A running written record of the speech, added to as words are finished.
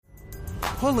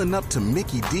Pulling up to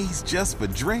Mickey D's just for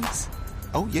drinks?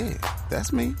 Oh yeah,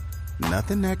 that's me.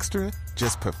 Nothing extra,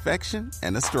 just perfection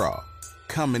and a straw.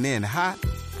 Coming in hot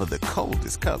for the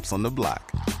coldest cups on the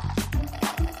block.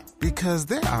 Because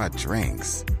there are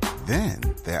drinks. Then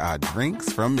there are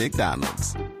drinks from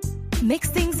McDonald's.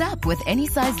 Mix things up with any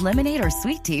size lemonade or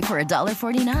sweet tea for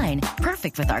 $1.49.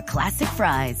 Perfect with our classic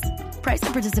fries. Price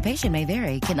and participation may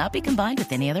vary. Cannot be combined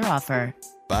with any other offer.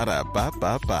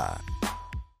 Ba-da-ba-ba-ba.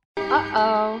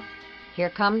 Uh-oh. Here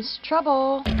comes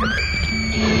trouble.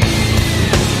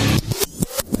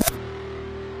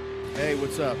 Hey,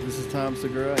 what's up? This is Tom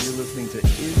Segura, and you're listening to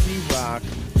Izzy Rock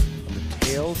on the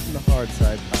Tales from the Hard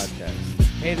Side podcast.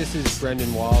 Hey, this is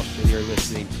Brendan Walsh, and you're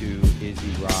listening to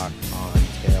Izzy Rock on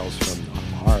Tales from the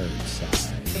Hard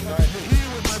Side. Here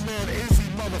with my man Izzy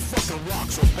motherfucking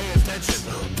Rock, so pay attention.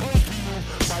 Told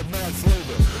you by Mad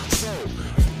Flavor. So,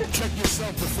 check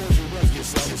yourself before you wreck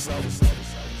yourself.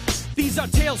 These are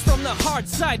tales from the hard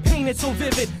side, painted so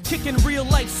vivid, kicking real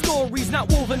life stories,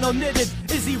 not woven or knitted.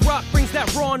 Izzy Rock brings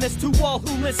that rawness to all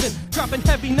who listen, dropping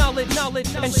heavy knowledge,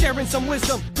 and sharing some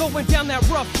wisdom. Going down that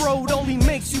rough road only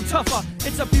makes you tougher.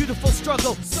 It's a beautiful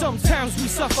struggle, sometimes we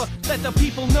suffer. Let the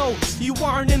people know you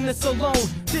aren't in this alone.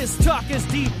 This talk is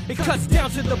deep, it cuts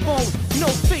down to the bone. No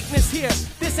fakeness here,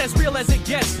 this as real as it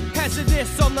gets.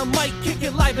 Hazardous on the mic, kick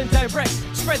it live and direct.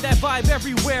 Spread that vibe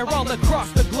everywhere, all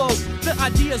across the globe. The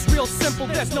idea's real simple,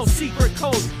 there's no secret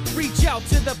code. Reach out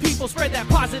to the people, spread that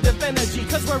positive energy,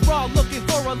 cause we're all looking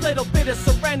for a little bit of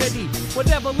serenity.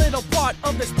 Whatever little part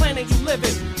of this planet you live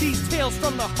in, these tales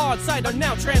from the hard side are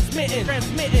now transmitting. Tales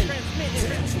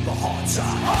from the hard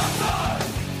side.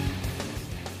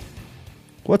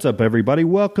 What's up, everybody?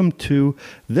 Welcome to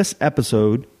this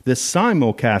episode, this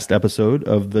simulcast episode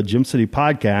of the Gym City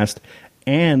Podcast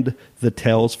and the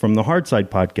Tales from the Hard Side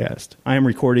podcast. I am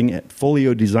recording at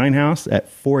Folio Design House at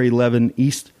 411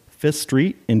 East 5th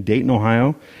Street in Dayton,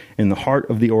 Ohio, in the heart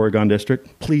of the Oregon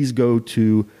District. Please go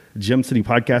to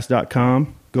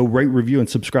gymcitypodcast.com. Go rate, review, and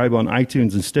subscribe on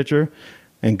iTunes and Stitcher.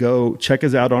 And go check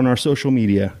us out on our social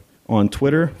media on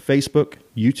Twitter, Facebook,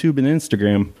 YouTube, and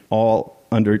Instagram, all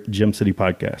under Gym City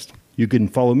Podcast. You can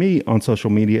follow me on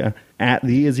social media at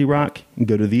The Izzy Rock and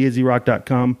go to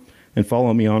theizzyrock.com and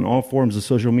follow me on all forms of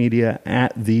social media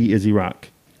at The Izzy Rock.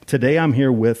 Today I'm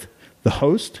here with the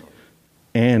host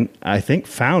and I think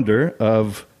founder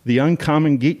of the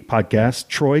Uncommon Geek podcast,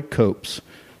 Troy Copes.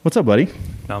 What's up, buddy?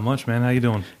 Not much, man. How you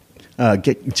doing?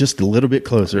 Get just a little bit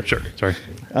closer. Sure. Sorry.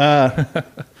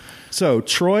 So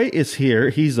Troy is here.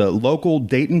 He's a local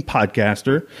Dayton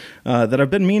podcaster that I've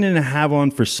been meaning to have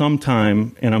on for some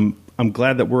time, and I'm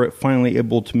glad that we're finally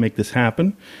able to make this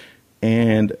happen.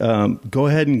 And go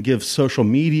ahead and give social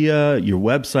media, your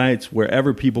websites,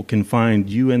 wherever people can find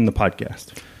you and the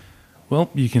podcast. Well,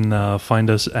 you can find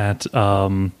us at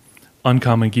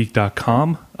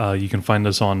uncommongeek.com. You can find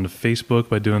us on Facebook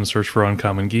by doing a search for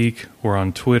Uncommon Geek. We're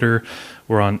on Twitter.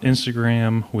 We're on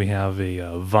Instagram. We have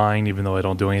a Vine, even though I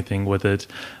don't do anything with it.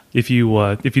 If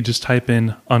you just type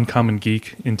in Uncommon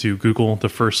Geek into Google, the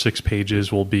first 6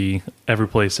 pages will be every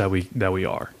place that we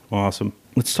are. Awesome.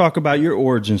 Let's talk about your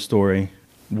origin story.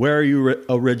 Where are you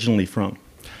originally from?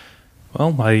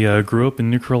 Well, I grew up in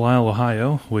New Carlisle,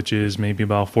 Ohio, which is maybe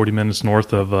about 40 minutes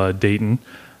north of Dayton.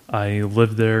 I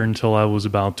lived there until I was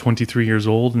about 23 years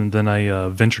old, and then I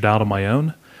ventured out on my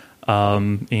own.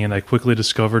 And I quickly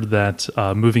discovered that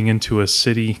moving into a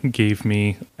city gave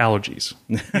me allergies.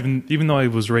 Even though I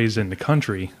was raised in the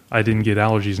country, I didn't get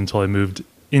allergies until I moved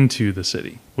into the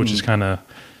city, which is kind of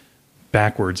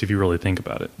backwards if you really think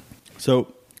about it.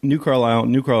 So New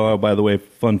Carlisle, by the way,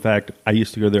 fun fact, I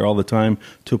used to go there all the time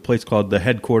to a place called the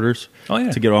Headquarters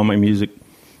to get all my music.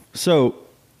 So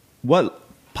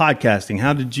podcasting,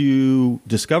 how did you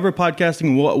discover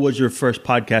podcasting? What was your first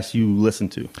podcast you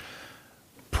listened to?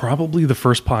 Probably the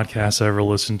first podcast I ever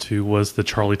listened to was the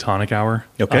Charlie Tonic Hour.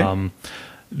 Okay.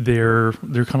 They're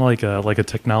kind of like a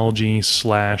technology /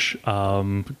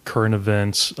 current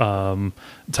events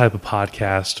type of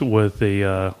podcast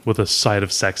with a side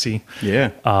of sexy.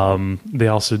 Yeah. They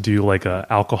also do like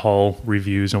alcohol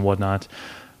reviews and whatnot.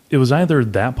 It was either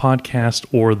that podcast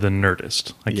or The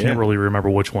Nerdist. I can't really remember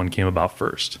which one came about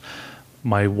first.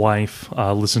 My wife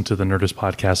listened to the Nerdist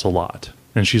podcast a lot.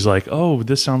 And she's like, oh,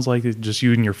 this sounds like just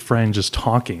you and your friend just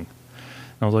talking. And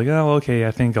I was like, oh, okay,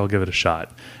 I think I'll give it a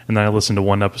shot. And then I listened to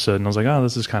one episode and I was like, oh,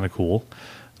 this is kind of cool.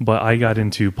 But I got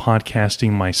into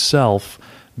podcasting myself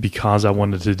because I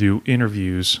wanted to do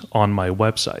interviews on my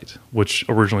website, which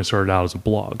originally started out as a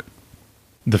blog.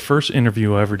 The first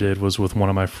interview I ever did was with one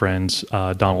of my friends,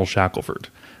 Donald Shackelford.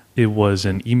 It was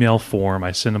an email form.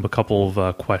 I sent him a couple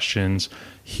of questions.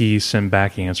 He sent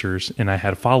back answers, and I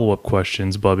had follow-up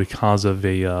questions, but because of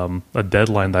a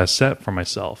deadline that I set for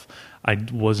myself, I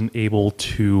wasn't able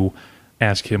to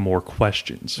ask him more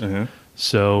questions.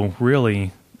 So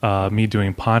really, me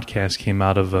doing podcasts came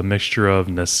out of a mixture of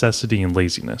necessity and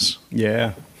laziness.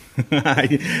 Yeah.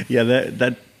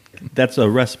 Yeah, that's a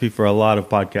recipe for a lot of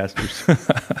podcasters.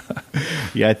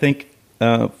 Yeah, I think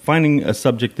finding a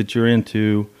subject that you're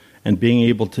into and being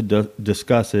able to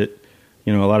discuss it.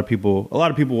 You know, a lot of people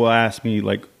will ask me,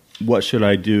 like, what should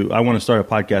I do? I want to start a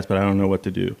podcast, but I don't know what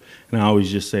to do. And I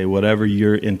always just say, whatever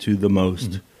you're into the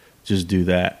most, just do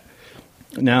that.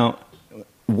 Now,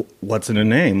 what's in a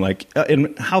name? Like,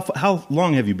 and how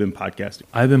long have you been podcasting?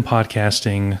 I've been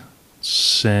podcasting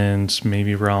since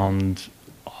maybe around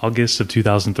August of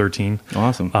 2013.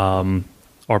 Awesome.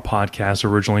 Our podcast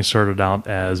originally started out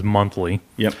as monthly.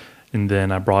 Yep. And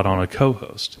then I brought on a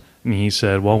co-host. And he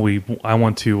said, well, I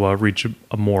want to reach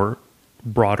a more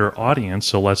broader audience,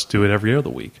 so let's do it every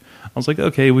other week. I was like,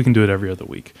 okay, we can do it every other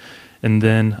week. And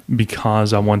then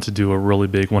because I want to do a really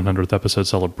big 100th episode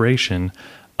celebration,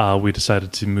 we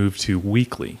decided to move to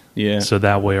weekly. Yeah. So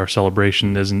that way our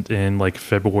celebration isn't in like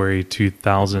February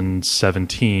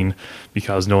 2017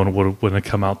 because no one would have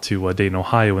come out to Dayton,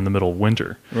 Ohio in the middle of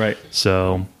winter. Right.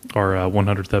 So our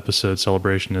 100th episode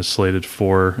celebration is slated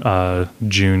for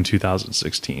June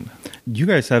 2016. You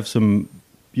guys have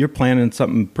you're planning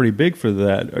something pretty big for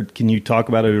that. Can you talk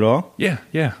about it at all? Yeah.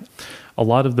 A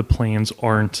lot of the plans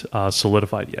aren't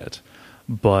solidified yet.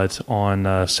 But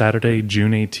on Saturday,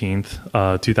 June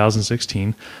 18th,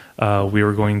 2016, we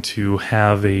were going to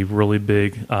have a really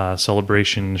big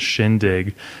celebration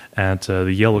shindig at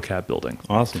the Yellow Cat building.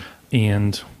 Awesome.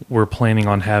 And we're planning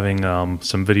on having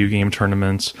some video game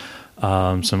tournaments,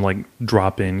 some like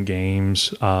drop-in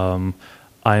games.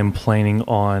 I am planning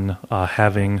on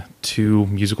having 2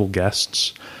 musical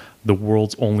guests. The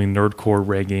world's only nerdcore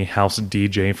reggae house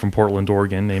DJ from Portland,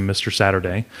 Oregon, named Mr.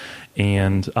 Saturday,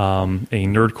 and a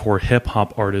nerdcore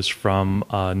hip-hop artist from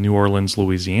New Orleans,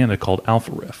 Louisiana, called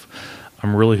Alpha Riff.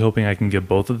 I'm really hoping I can get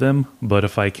both of them, but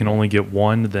if I can only get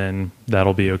one, then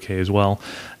that'll be okay as well.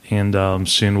 And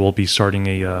soon we'll be starting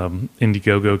a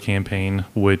Indiegogo campaign,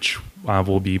 which I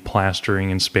will be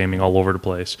plastering and spamming all over the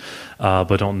place,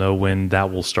 but don't know when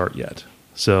that will start yet.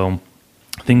 So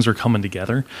things are coming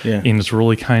together, and it's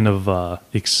really kind of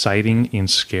exciting and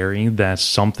scary that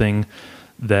something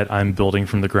that I'm building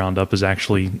from the ground up is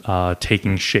actually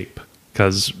taking shape.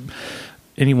 Because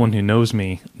anyone who knows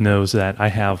me knows that I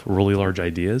have really large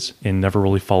ideas and never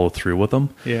really follow through with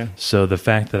them. Yeah. So the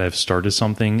fact that I've started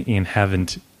something and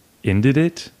haven't ended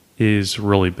it is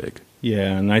really big.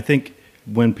 Yeah, and I think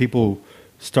when people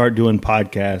start doing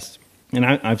podcasts, and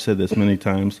I've said this many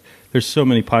times, there's so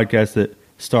many podcasts that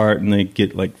start and they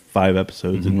get like 5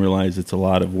 episodes and realize it's a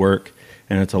lot of work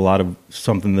and it's a lot of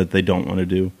something that they don't want to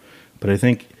do. But I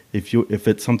think if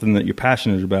it's something that you're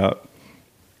passionate about,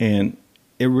 and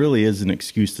it really is an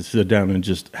excuse to sit down and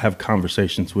just have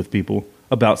conversations with people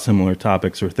about similar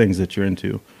topics or things that you're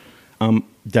into. I'm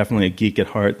definitely a geek at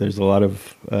heart. There's a lot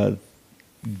of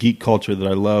geek culture that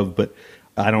I love, but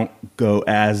I don't go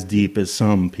as deep as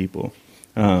some people.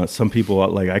 Some people,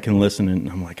 like, I can listen and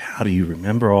I'm like, how do you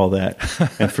remember all that?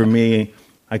 And for me,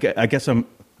 I guess I'm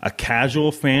a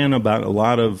casual fan about a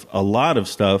lot of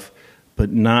stuff,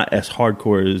 but not as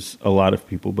hardcore as a lot of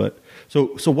people. But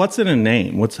so what's in a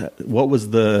name? What was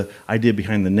the idea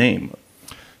behind the name?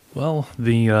 Well,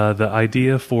 the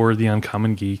idea for the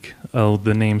Uncommon Geek,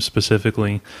 the name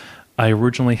specifically, I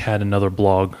originally had another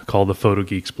blog called the Photo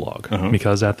Geeks blog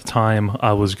because at the time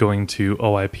I was going to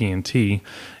OIP&T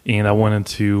and I wanted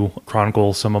to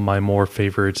chronicle some of my more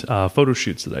favorite photo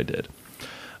shoots that I did.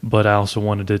 But I also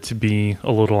wanted it to be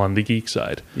a little on the geek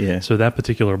side. Yeah. So that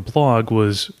particular blog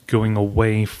was going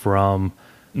away from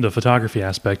the photography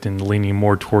aspect and leaning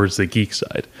more towards the geek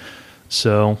side.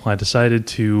 So I decided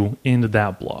to end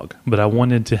that blog, but I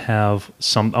wanted to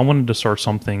start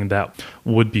something that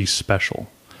would be special.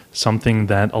 Something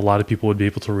that a lot of people would be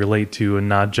able to relate to and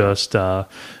not just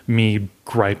me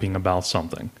griping about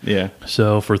something. Yeah.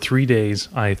 So for 3 days,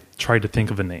 I tried to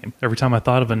think of a name. Every time I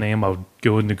thought of a name, I would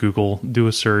go into Google, do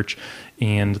a search,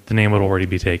 and the name would already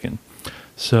be taken.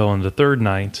 So on the third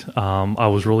night, I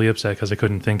was really upset because I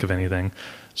couldn't think of anything.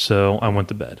 So I went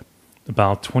to bed.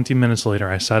 About 20 minutes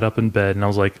later, I sat up in bed and I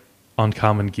was like,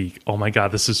 Uncommon Geek. Oh my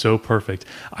God, this is so perfect.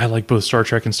 I like both Star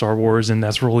Trek and Star Wars, and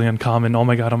that's really uncommon. Oh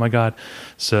my God.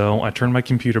 So I turned my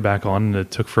computer back on, and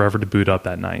it took forever to boot up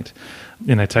that night.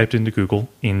 And I typed into Google,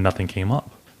 and nothing came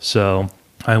up. So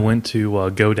I went to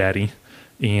GoDaddy,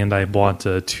 and I bought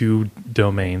 2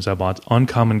 domains. I bought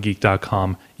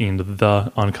uncommongeek.com and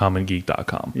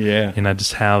theuncommongeek.com. Yeah. And I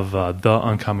just have the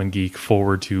Uncommon Geek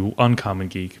forward to Uncommon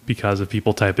Geek, because if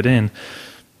people type it in,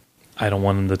 I don't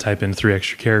want them to type in 3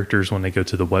 extra characters when they go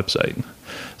to the website.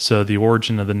 So the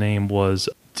origin of the name was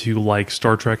to like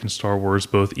Star Trek and Star Wars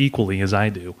both equally as I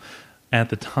do. At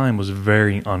the time was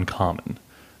very uncommon.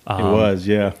 It was,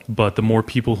 yeah. But the more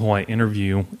people who I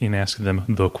interview and ask them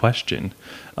the question,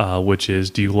 which is,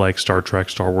 do you like Star Trek,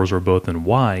 Star Wars, or both, and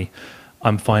why?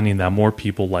 I'm finding that more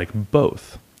people like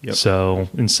both. Yep. So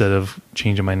instead of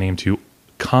changing my name to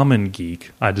Common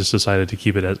Geek, I just decided to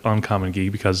keep it as Uncommon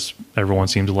Geek because everyone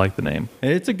seemed to like the name.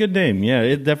 It's a good name. Yeah,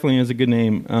 it definitely is a good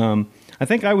name. I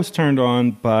think I was turned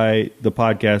on by the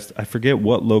podcast. I forget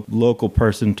what local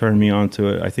person turned me on to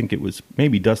it. I think it was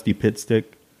maybe Dusty Pitstick,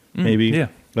 maybe. Yeah.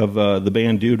 Of the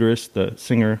band Deuterus, the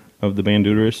singer of the band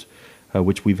Deuterus,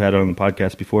 which we've had on the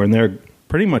podcast before. And they're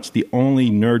pretty much the only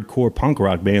nerdcore punk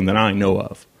rock band that I know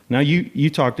of. Now, you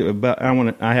talked about,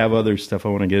 I have other stuff I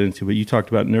want to get into, but you talked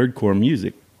about nerdcore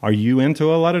music. Are you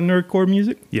into a lot of nerdcore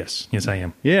music? Yes, I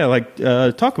am. Yeah,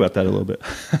 talk about that a little bit.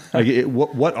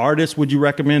 What artists would you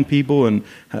recommend people, and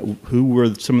who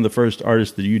were some of the first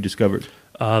artists that you discovered?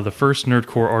 The first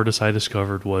nerdcore artist I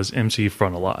discovered was MC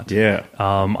Frontalot. Yeah.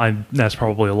 That's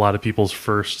probably a lot of people's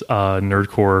first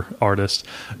nerdcore artist.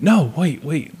 No,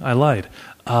 wait, I lied.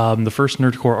 The first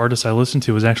nerdcore artist I listened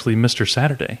to was actually Mr.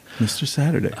 Saturday. Mr.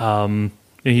 Saturday.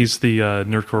 He's the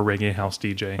nerdcore reggae house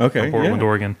DJ from Portland,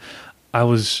 Oregon.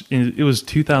 It was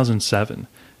 2007,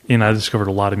 and I discovered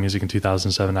a lot of music in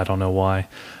 2007. I don't know why,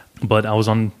 but I was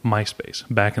on MySpace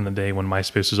back in the day when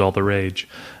MySpace was all the rage.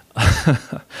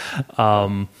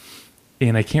 And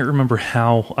I can't remember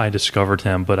how I discovered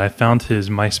him, but I found his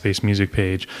MySpace music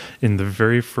page, and the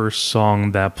very first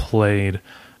song that played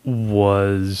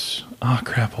was,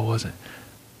 what was it?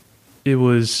 It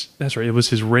was his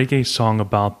reggae song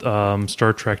about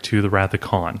Star Trek II, The Wrath of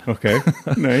Khan. Okay,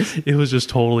 nice. It was just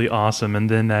totally awesome, and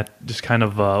then that just kind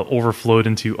of overflowed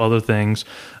into other things.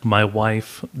 My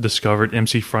wife discovered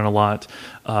MC Frontalot,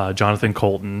 Jonathan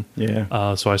Colton.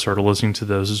 Yeah. So I started listening to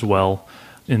those as well,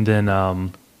 and then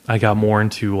I got more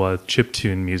into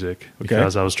chiptune music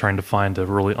because I was trying to find a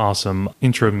really awesome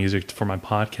intro music for my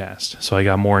podcast. So I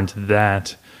got more into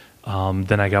that.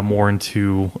 Then I got more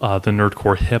into the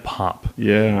nerdcore hip hop,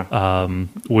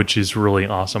 which is really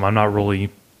awesome. I'm not really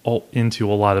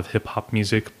into a lot of hip hop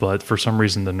music, but for some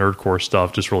reason the nerdcore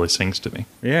stuff just really sings to me.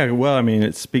 Yeah, well, I mean,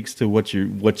 it speaks to what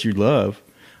you love.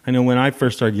 I know when I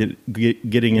first started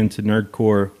getting into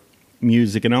nerdcore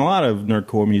music, and a lot of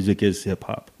nerdcore music is hip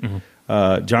hop.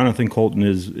 Mm-hmm. Jonathan Colton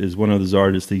is one of those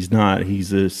artists. He's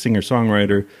a singer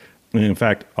songwriter, and in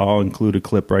fact, I'll include a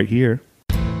clip right here.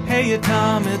 Hey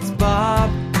Tom, it's Bob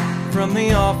from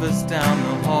the office down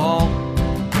the hall.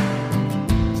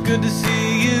 It's good to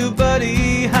see you,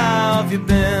 buddy. How have you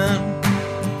been?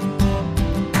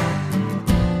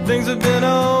 Things have been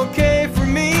okay for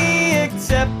me,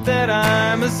 except that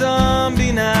I'm a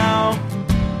zombie now.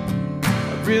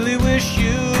 I really wish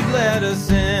you'd let us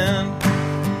in.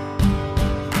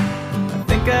 I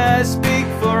think I speak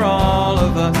for all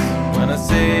of us when I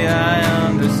say I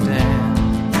understand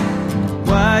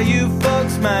why you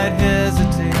folks might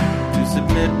hesitate to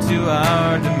submit to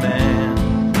our demand.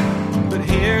 But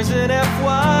here's an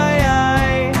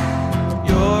FYI,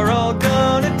 you're all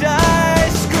gonna die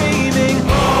screaming,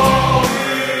 all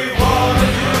we wanna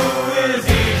do is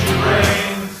eat your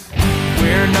brains.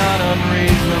 We're not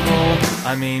unreasonable,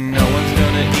 I mean no one's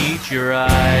gonna eat your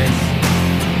eyes.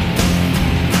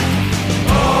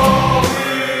 All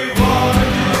we wanna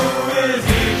do is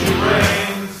eat your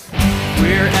brains.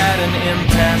 We're at an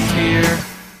impasse here,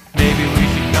 maybe we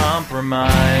should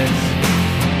compromise.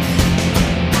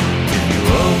 If you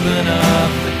open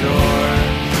up the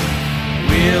doors,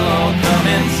 we'll all come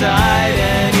inside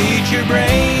and eat your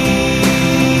brains.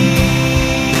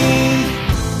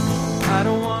 I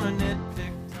don't want to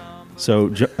nitpick Tom. So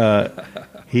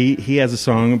he has a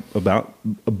song about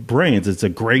brains. It's a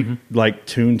great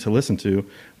tune to listen to.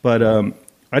 But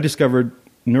I discovered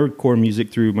nerdcore music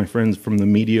through my friends from the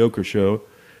Mediocre Show,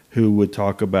 who would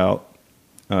talk about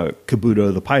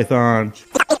Kabuto the Python.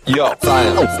 Yo,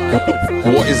 science.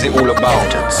 What is it all about?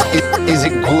 Is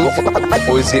it good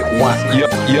or is it what? Yo,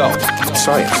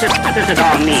 science. This is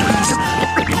all me.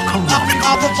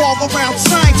 I revolve around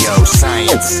science. Yo,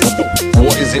 science.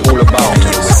 What is it all about? Yo,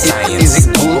 it's science. Is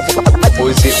it good or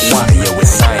is it what? Yo,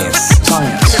 it's science.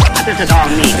 Science. This is all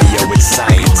me. Yo, it's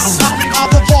science. I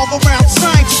revolve around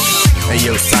science. Hey,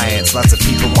 yo, science. Lots of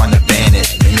people want to ban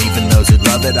it, and even though those who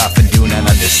love it often do not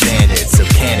understand it. So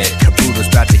can it? Caboodle's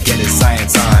about to get his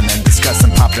science on and discuss some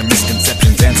popular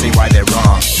misconceptions and say why they're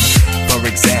wrong. For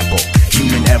example,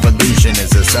 human evolution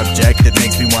is a subject that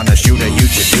makes me want to shoot a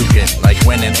huge Hadouken. Like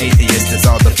when an atheist is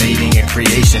all debating a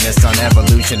creationist on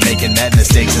evolution, making mad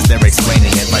mistakes as they're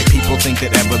explaining it. Like people think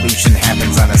that evolution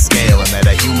happens on a scale and that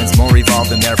a human's more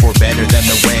evolved and therefore better than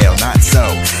the whale. Not so.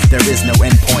 There is no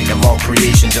end point of all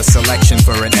creation, just selection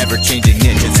for an ever-changing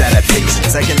niche. It's adaptation.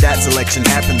 Second, that selection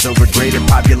happens over greater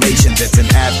populations. It's an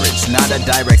average, not a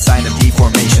direct sign of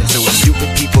deformation. So if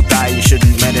stupid people die, you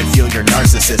shouldn't let it fuel your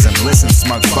narcissism. Listen,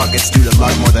 smug fuck, it's due to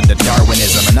luck more than to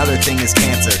Darwinism. Another thing is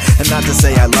cancer, and not to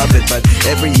say I love it, but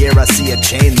every year I see a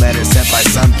chain letter sent by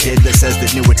some kid that says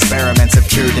that new experiments have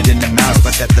cured it in the mouse,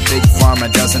 but that the big pharma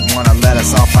doesn't want to let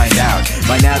us all find out.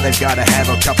 By now they've got to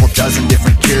have a couple dozen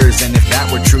different cures, and if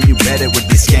that were true, you bet it would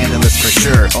be scandalous for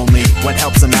sure. Only what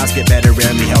helps a mouse get better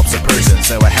rarely helps a person,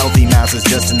 so a healthy mouse is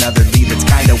just another lead that's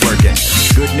kinda working.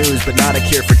 Good news, but not a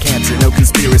cure for cancer. No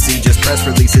conspiracy, just press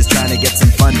releases trying to get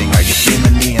some funding. Are you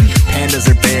feeling me? And pandas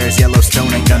or bears,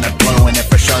 Yellowstone ain't gonna blow, and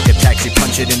if a shark attacks you,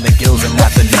 punch it in the gills and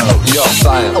not the nose. Yo,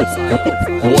 science,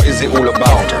 what is it all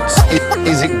about?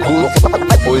 Is it good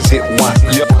or is it what?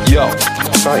 Yo,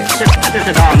 science. This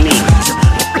is all me.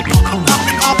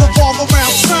 I revolve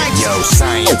around science. Yo,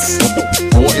 science.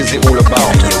 What is it all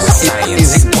about? Yo, it's science.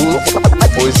 Is it good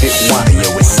or is it what?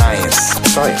 Yo, it's science.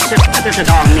 Science. This is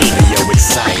all me. Yo, it's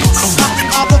science.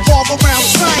 I revolve around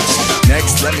science.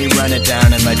 Next, let me run it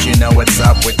down and let you know what's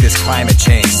up with this climate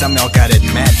change. Some y'all got it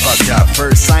mad fucked up.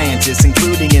 First, scientists,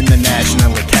 including in the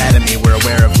National Academy, were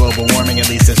aware of global warming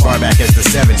at least as far back as the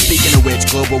 70s. Speaking of which,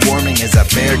 global warming is a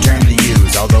fair term to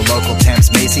use. Although local temps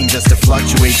may seem just to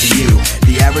fluctuate to you,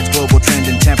 the average global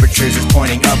trend in temperatures is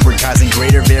pointing upward, causing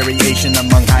greater variation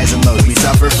among highs and lows. We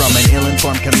suffer from an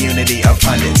ill-informed community of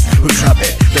pundits who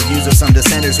trumpet the views of some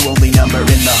dissenters who only number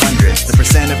in the hundreds. The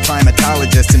percent of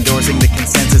climatologists endorsing the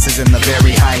consensus is in the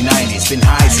very high 90s, been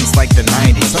high since like the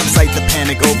 90s. Some cite the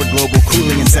panic over global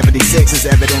cooling in 76 as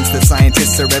evidence that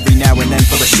scientists are every now and then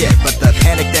full of shit. But the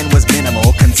panic then was minimal,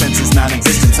 consensus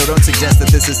non-existent. So don't suggest that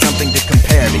this is something to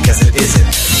compare, because it isn't.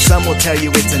 Some will tell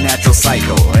you it's a natural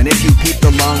cycle, and if you peep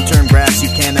the long-term graphs, you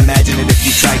can't imagine it if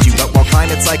you tried to. But while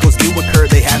climate cycles do occur,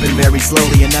 they happen very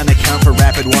slowly, and none account for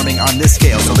rapid warming on this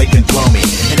scale, so they can blow me.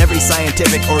 And every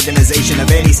scientific organization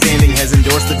of any standing has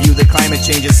endorsed the view that climate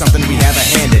change is something we have a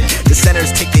hand in.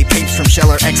 Dissenters take their papes from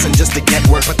Shell or Exxon just to get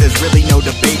work, but there's really no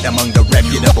debate among the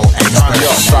reputable experts.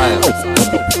 Yo, science,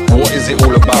 what is it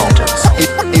all about?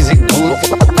 Is it good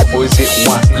or is it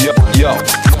what? Yo,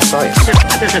 science.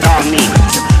 This is all me.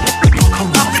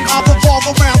 I revolve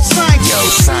around science. Yo,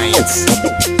 science.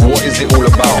 What is it all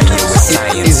about? Yo, it's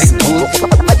science. Is it good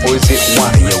or is it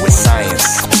what? Yo, it's science.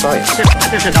 Science.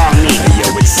 This is all me.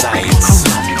 Yo, it's science.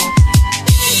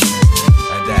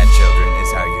 And that, children,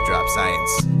 is how you drop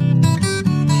science.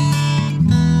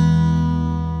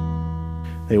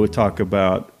 They would talk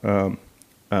about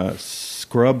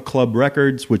Scrub Club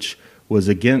Records, which was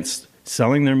against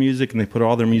selling their music, and they put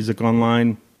all their music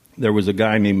online. There was a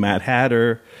guy named Matt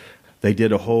Hatter. They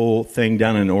did a whole thing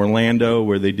down in Orlando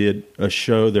where they did a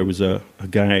show. There was a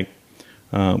guy,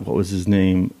 what was his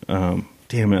name?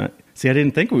 Damn it. See, I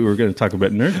didn't think we were going to talk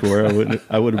about nerdcore.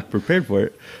 I would have prepared for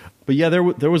it. But yeah, there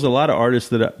was a lot of artists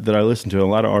that I listened to, a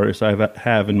lot of artists I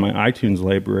have in my iTunes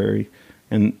library.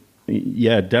 And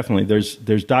yeah, definitely. There's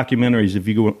documentaries. If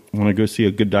you want to go see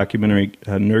a good documentary,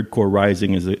 Nerdcore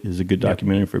Rising is a good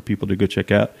documentary for people to go check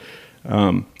out.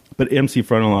 But MC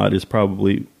Frontalot is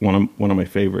probably one of my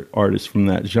favorite artists from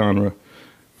that genre.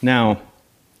 Now,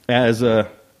 as a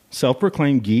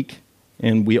self-proclaimed geek,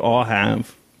 and we all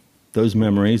have those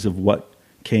memories of what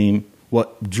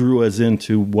drew us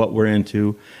into what we're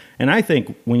into. And I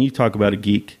think when you talk about a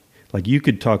geek, like you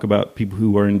could talk about people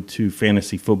who are into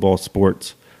fantasy football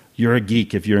sports. You're a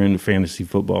geek if you're into fantasy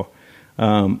football.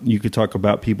 You could talk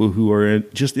about people who are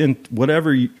just in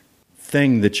whatever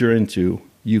thing that you're into,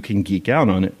 you can geek out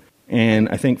on it. And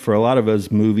I think for a lot of us,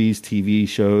 movies, TV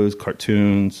shows,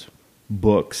 cartoons,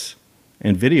 books,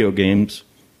 and video games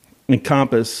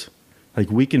encompass, like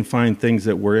we can find things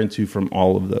that we're into from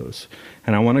all of those.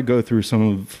 And I want to go through some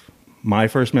of my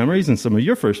first memories and some of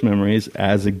your first memories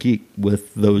as a geek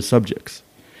with those subjects.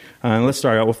 Let's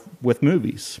start out with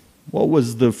movies. What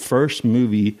was the first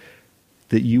movie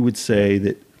that you would say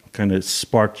that kind of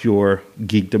sparked your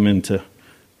geekdom into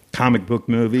comic book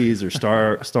movies or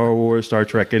Star Wars, Star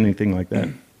Trek, anything like that?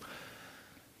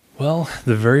 Well,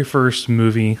 the very first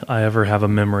movie I ever have a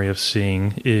memory of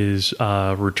seeing is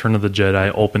Return of the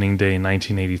Jedi, opening day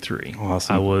 1983.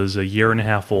 Awesome. I was a year and a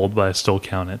half old, but I still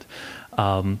count it.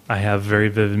 I have very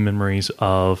vivid memories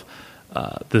of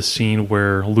the scene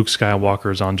where Luke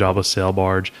Skywalker is on Jabba's sail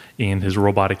barge and his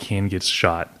robotic hand gets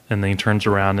shot, and then he turns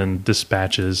around and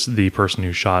dispatches the person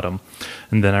who shot him.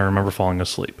 And then I remember falling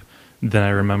asleep. Then I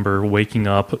remember waking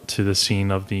up to the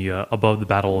scene of the above the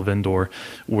Battle of Endor,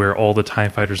 where all the TIE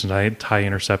fighters and TIE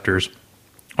interceptors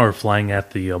are flying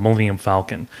at the Millennium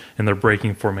Falcon, and they're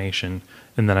breaking formation.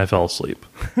 And then I fell asleep.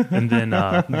 And then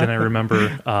I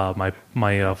remember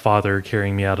my father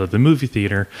carrying me out of the movie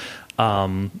theater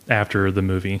after the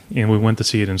movie, and we went to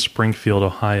see it in Springfield,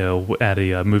 Ohio, at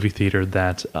a movie theater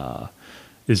that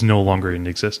is no longer in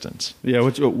existence. Yeah,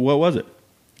 what was it?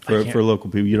 For local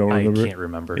people, you don't remember? I can't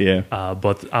remember. Yeah.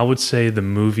 But I would say the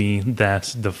movie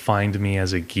that defined me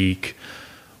as a geek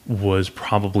was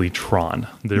probably Tron,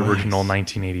 the original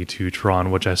 1982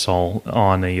 Tron, which I saw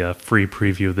on a free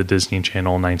preview of the Disney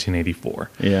Channel in 1984.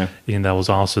 Yeah. And that was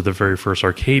also the very first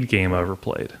arcade game I ever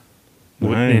played in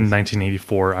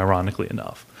 1984, ironically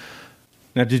enough.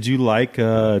 Now, did you like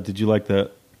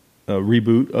the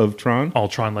reboot of Tron? All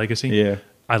Tron Legacy? Yeah.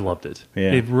 I loved it.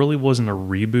 Yeah. It really wasn't a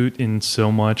reboot in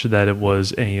so much that it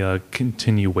was a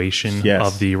continuation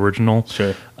of the original.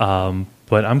 Sure.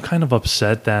 But I'm kind of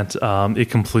upset that it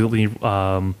completely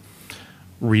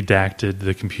redacted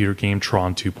the computer game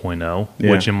Tron 2.0,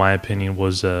 which in my opinion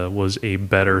was a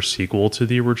better sequel to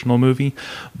the original movie.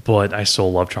 But I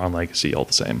still love Tron Legacy all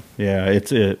the same. Yeah,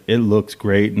 it looks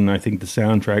great, and I think the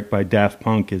soundtrack by Daft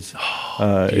Punk is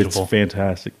it's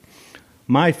fantastic.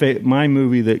 My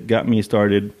movie that got me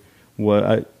started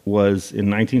was in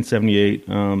 1978,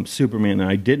 Superman. And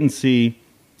I didn't see.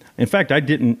 In fact, I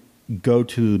didn't go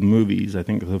to the movies. I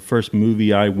think the first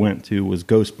movie I went to was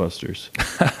Ghostbusters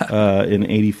in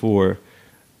 '84.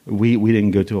 We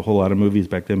didn't go to a whole lot of movies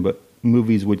back then, but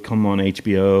movies would come on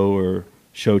HBO or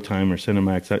Showtime or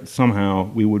Cinemax.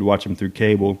 Somehow we would watch them through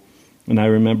cable. And I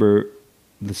remember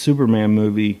the Superman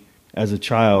movie as a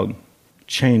child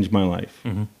changed my life.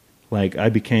 Mm-hmm. Like, I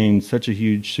became such a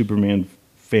huge Superman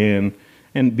fan.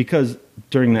 And because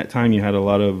during that time you had a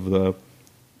lot of the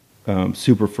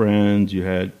Super Friends, you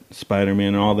had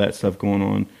Spider-Man and all that stuff going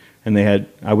on. And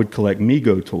I would collect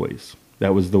Mego toys.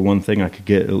 That was the one thing I could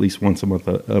get at least once a month,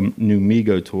 a new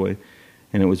Mego toy.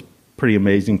 And it was pretty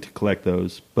amazing to collect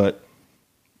those. But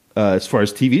as far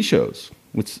as TV shows,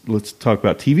 let's talk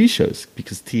about TV shows.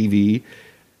 Because TV,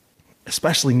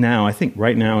 especially now, I think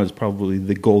right now is probably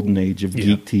the golden age of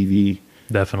geek TV.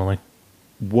 Definitely.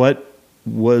 What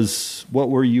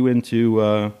were you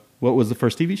into? What was the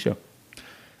first TV show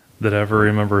that I ever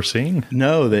remember seeing?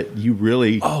 No, that you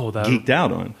really geeked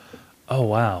out on. Oh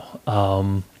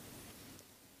wow!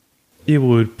 It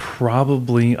would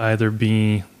probably either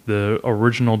be the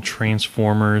original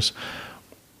Transformers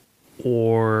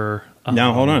or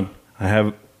now hold on. I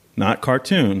have not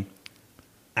cartoon.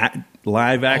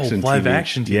 Live action. Live TV.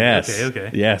 action TV. Yes.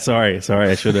 Okay. Yeah. Sorry.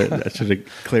 I should have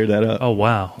cleared that up. Oh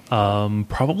wow.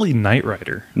 Probably Knight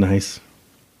Rider. Nice.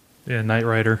 Yeah, Knight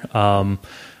Rider.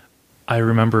 I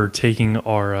remember taking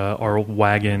our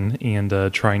wagon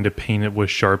and trying to paint it with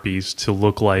Sharpies to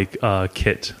look like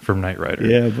Kit from Knight Rider.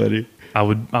 Yeah, buddy. I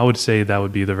would say that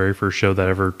would be the very first show that I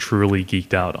ever truly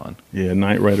geeked out on. Yeah,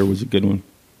 Knight Rider was a good one.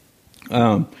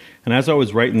 And as I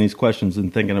was writing these questions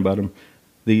and thinking about them,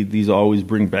 these always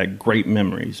bring back great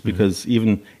memories, because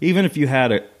even if you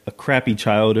had a crappy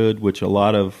childhood, which a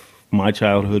lot of my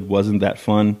childhood wasn't that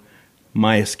fun,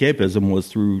 my escapism was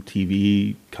through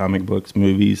TV, comic books,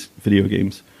 movies, video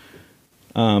games.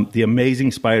 The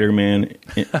Amazing Spider-Man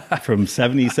from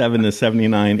 77 to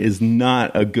 79 is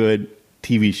not a good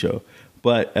TV show.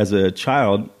 But as a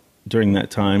child during that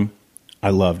time,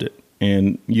 I loved it.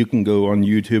 And you can go on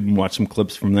YouTube and watch some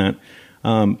clips from that.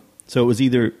 So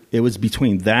it was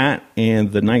between that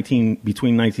and between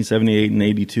 1978 and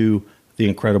 82, The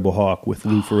Incredible Hulk with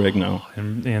Lou Ferrigno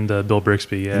and Bill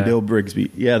Brixby. Yeah, and Bill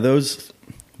Brixby. Yeah, those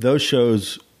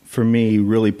shows for me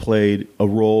really played a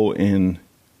role in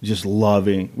just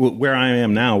loving where I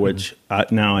am now. Which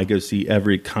now I go see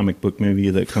every comic book movie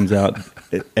that comes out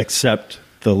except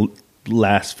the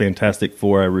last Fantastic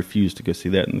Four. I refuse to go see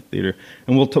that in the theater.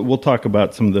 And we'll talk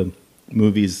about some of the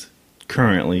movies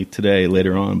currently today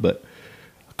later on, but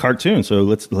cartoon. So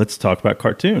let's talk about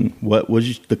cartoon. What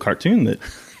was the cartoon that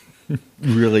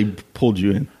really pulled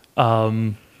you in?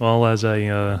 Well, as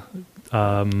I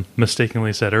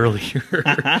mistakenly said earlier,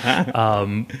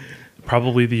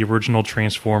 probably the original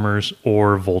Transformers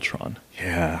or Voltron.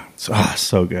 Yeah,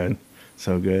 so good,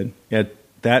 so good. Yeah,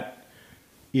 that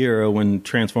era when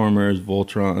Transformers,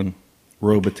 Voltron,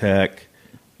 Robotech,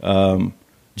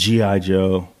 G.I.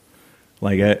 Joe.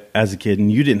 Like, as a kid,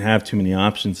 and you didn't have too many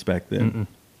options back then.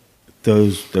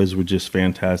 those were just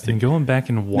fantastic. And going back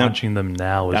and watching them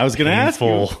now is I was going to ask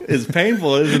you, it's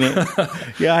painful, isn't it?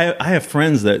 Yeah, I have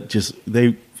friends that just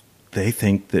they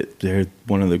think that they're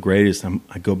one of the greatest.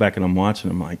 I go back and I'm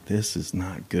watching. I'm like, this is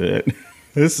not good.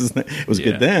 It was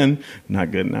good then,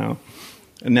 not good now.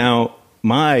 Now,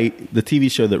 the TV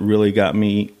show that really got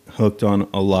me hooked on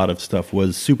a lot of stuff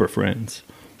was Super Friends,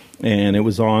 and it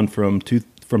was on from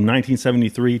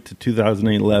 1973 to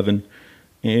 2011,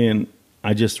 and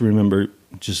I just remember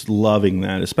just loving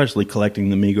that, especially collecting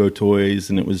the Mego toys,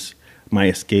 and it was my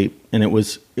escape. And it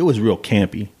was real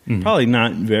campy. Mm-hmm. Probably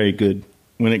not very good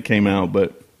when it came out,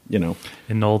 but you know.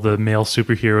 And all the male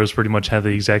superheroes pretty much had the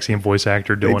exact same voice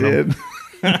actor doing them.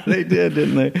 They did,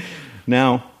 didn't they?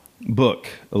 Now, book.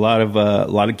 A lot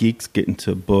of geeks get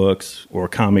into books or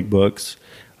comic books.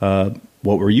 What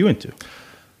were you into?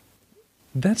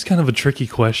 That's kind of a tricky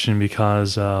question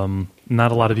because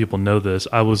not a lot of people know this.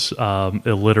 I was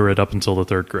illiterate up until the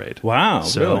 3rd grade. Wow,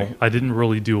 so really? I didn't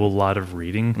really do a lot of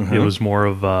reading. Mm-hmm. It was more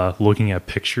of looking at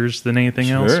pictures than anything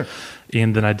else.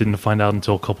 And then I didn't find out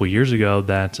until a couple of years ago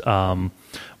that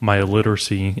my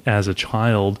illiteracy as a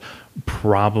child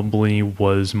probably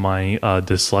was my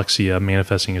dyslexia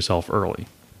manifesting itself early.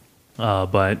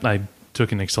 But I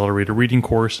took an accelerated reading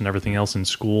course and everything else in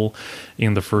school.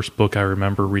 And the first book I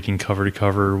remember reading cover to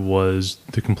cover was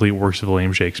The Complete Works of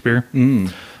William Shakespeare.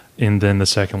 Mm. And then the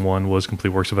second one was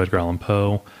Complete Works of Edgar Allan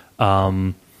Poe.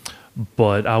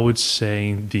 But I would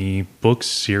say the book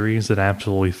series that I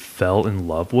absolutely fell in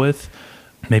love with,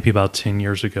 maybe about 10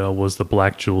 years ago, was the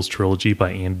Black Jewels trilogy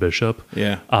by Anne Bishop.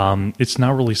 Yeah. It's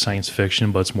not really science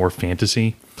fiction, but it's more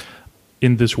fantasy.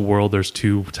 In this world, there's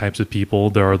two types of people.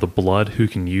 There are the Blood who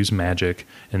can use magic,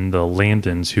 and the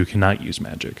Landons who cannot use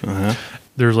magic. Uh-huh.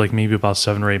 There's like maybe about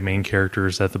 7 or 8 main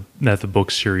characters that the book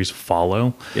series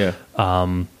follow. Yeah.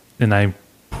 And I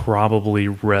probably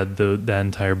read that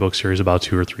entire book series about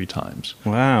 2 or 3 times.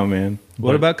 Wow, man.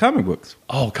 What about comic books?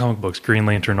 Oh, comic books. Green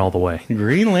Lantern all the way.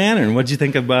 Green Lantern. What'd you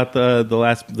think about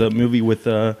the movie with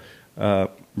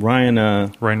Ryan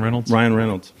Reynolds? Ryan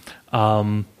Reynolds.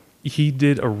 He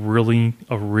did a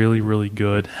really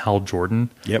good Hal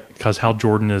Jordan. Yep. Because Hal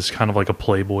Jordan is kind of like a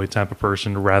playboy type of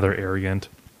person, rather arrogant.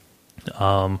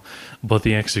 But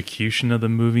the execution of the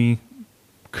movie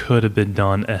could have been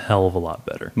done a hell of a lot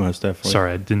better. Most definitely.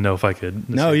 Sorry, I didn't know if I could.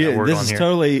 No, yeah, this is here.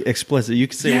 Totally explicit. You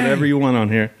can say whatever you want on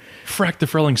here. Frack the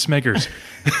Frelling Smeggers.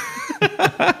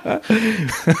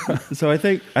 So I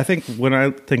think when I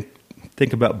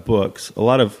think about books, a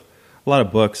lot of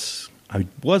books. I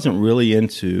wasn't really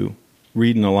into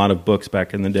reading a lot of books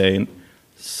back in the day. And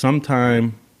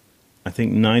sometime, I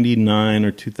think 99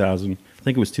 or 2000, I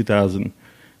think it was 2000,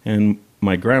 and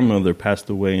my grandmother passed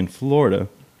away in Florida.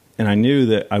 And I knew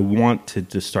that I wanted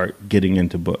to start getting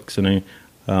into books. And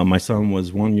my son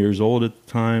was 1 year old at the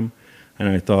time. And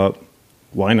I thought,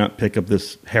 why not pick up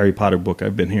this Harry Potter book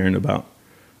I've been hearing about?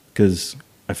 Because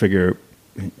I figure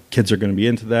kids are going to be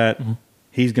into that. Mm-hmm.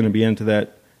 He's going to be into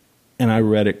that. And I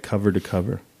read it cover to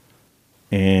cover.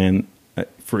 And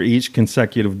for each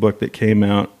consecutive book that came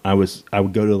out, I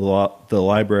would go to the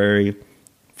library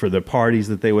for the parties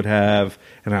that they would have,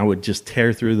 and I would just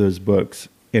tear through those books.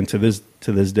 And to this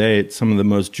day, it's some of the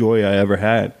most joy I ever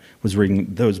had was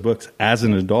reading those books as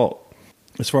an adult.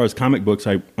 As far as comic books,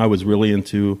 I was really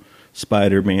into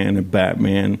Spider-Man and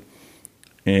Batman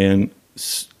and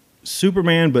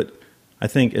Superman, but I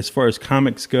think as far as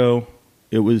comics go,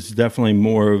 it was definitely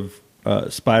more of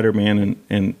Spider-Man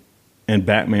and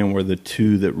Batman were the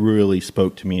two that really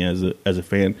spoke to me as a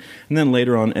fan. And then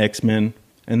later on X-Men,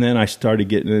 and then I started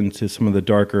getting into some of the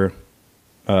darker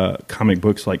comic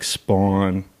books like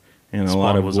Spawn and a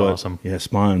lot of was awesome. Yeah,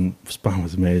 Spawn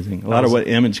was amazing. A lot of what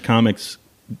Image Comics,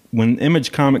 when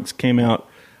Image Comics came out,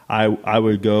 I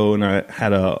would go and I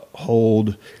had a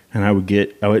hold, and I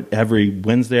would every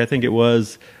Wednesday I think it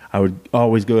was, I would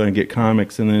always go and get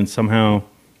comics, and then somehow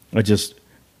I just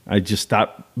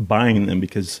stopped buying them,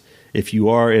 because if you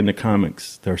are into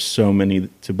comics, there are so many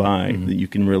to buy that you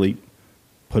can really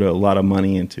put a lot of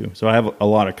money into. So I have a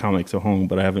lot of comics at home,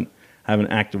 but I haven't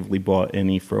actively bought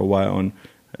any for a while.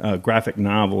 And graphic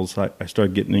novels, I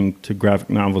started getting into graphic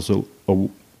novels a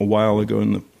while ago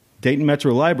in the Dayton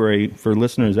Metro Library. For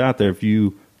listeners out there, if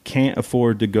you can't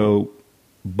afford to go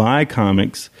buy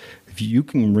comics, if you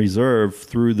can reserve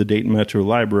through the Dayton Metro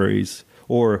Libraries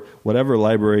or whatever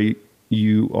library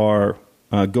you are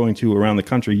going to around the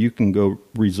country, you can go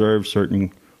reserve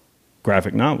certain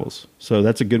graphic novels. So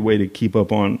that's a good way to keep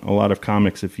up on a lot of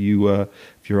comics if you're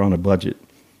on a budget.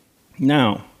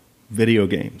 Now, video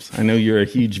games. I know you're a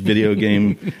huge video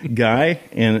game guy,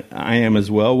 and I am as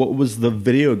well. What was the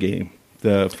video game?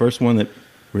 The first one that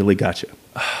really got you?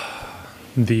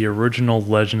 The original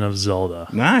Legend of Zelda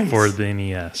for the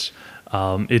NES.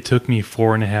 It took me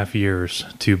 4.5 years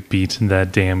to beat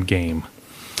that damn game.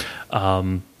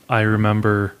 I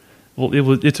remember,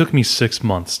 it took me 6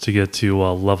 months to get to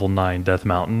level 9 Death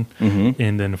Mountain,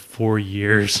 and then 4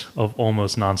 years of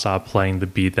almost nonstop playing to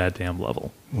beat that damn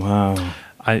level. Wow.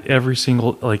 Every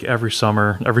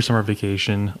summer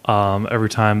vacation, every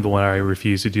time when I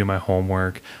refused to do my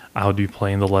homework, I would be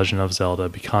playing The Legend of Zelda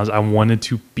because I wanted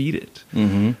to beat it.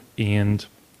 And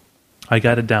I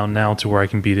got it down now to where I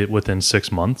can beat it within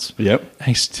 6 months. Yep.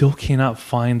 I still cannot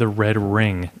find the red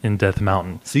ring in Death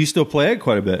Mountain. So you still play it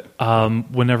quite a bit?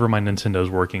 Whenever my Nintendo's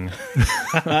working.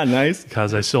 Nice.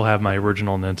 Because I still have my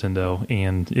original Nintendo,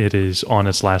 and it is on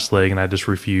its last leg, and I just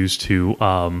refuse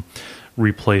to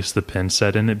replace the pin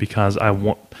set in it because I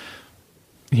want...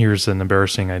 Here's an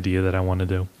embarrassing idea that I want to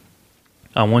do.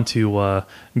 I want to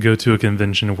go to a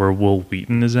convention where Will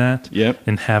Wheaton is at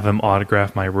and have him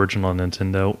autograph my original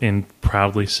Nintendo and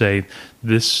proudly say,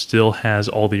 this still has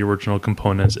all the original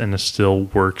components and it still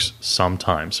works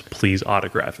sometimes. Please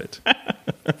autograph it.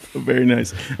 Very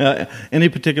nice. Any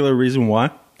particular reason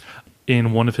why?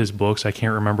 In one of his books, I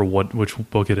can't remember which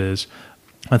book it is.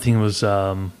 I think it was...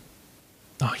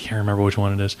 I can't remember which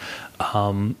one it is.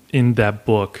 In that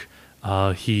book,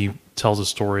 he tells a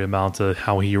story about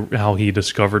how he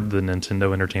discovered the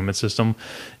Nintendo Entertainment System,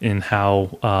 and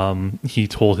how he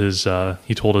told his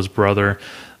brother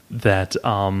that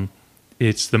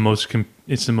it's the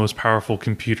most powerful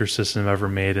computer system ever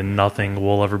made, and nothing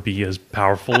will ever be as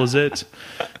powerful as it.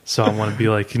 So I want to be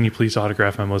like, can you please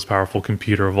autograph my most powerful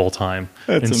computer of all time?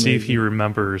 That's and amazing. see if he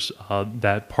remembers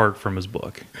that part from his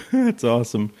book. That's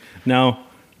awesome. Now,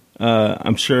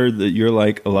 I'm sure that you're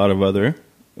like a lot of other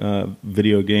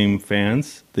video game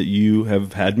fans, that you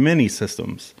have had many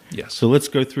systems. Yes. So let's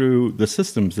go through the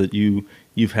systems that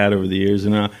you've had over the years,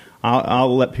 and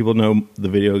I'll let people know the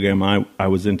video game I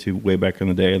was into way back in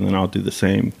the day, and then I'll do the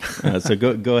same. So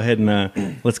go ahead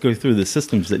and let's go through the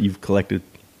systems that you've collected.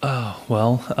 Oh,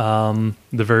 well,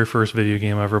 the very first video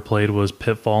game I ever played was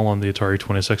Pitfall on the Atari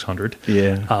 2600.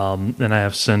 Yeah. And I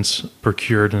have since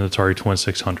procured an Atari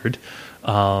 2600.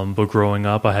 But growing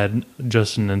up, I had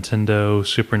just a Nintendo,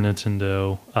 Super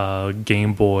Nintendo,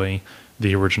 Game Boy,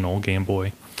 the original Game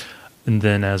Boy. And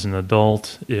then as an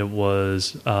adult, it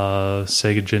was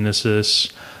Sega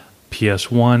Genesis,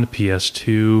 PS1,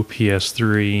 PS2,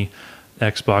 PS3,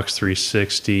 Xbox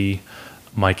 360,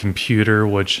 my computer,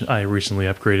 which I recently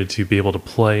upgraded to be able to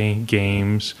play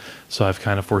games. So I've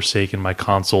kind of forsaken my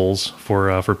consoles for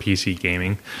PC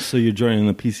gaming. So you're joining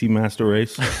the PC Master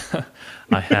Race?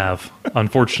 I have.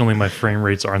 Unfortunately, my frame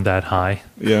rates aren't that high.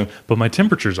 Yeah. But my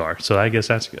temperatures are, so I guess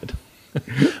that's good.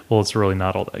 Well, it's really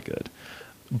not all that good.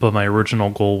 But my original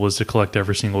goal was to collect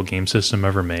every single game system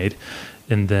ever made.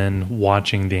 And then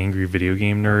watching The Angry Video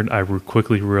Game Nerd, I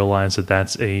quickly realized that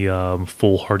that's a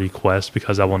foolhardy quest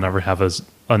because I will never have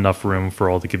enough room for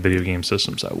all the video game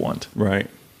systems I want. Right.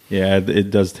 Yeah,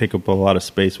 it does take up a lot of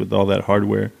space with all that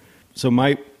hardware. So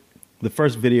the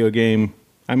first video game,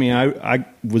 I mean, I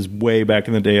was way back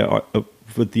in the day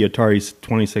with the Atari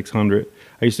 2600.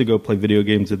 I used to go play video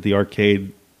games at the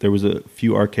arcade. There was a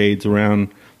few arcades around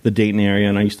the Dayton area,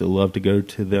 and I used to love to go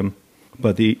to them.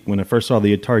 But when I first saw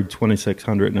the Atari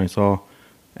 2600 and I saw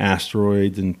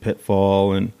Asteroids and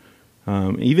Pitfall and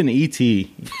even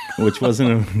E.T., which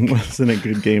wasn't a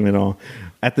good game at all.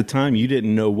 At the time, you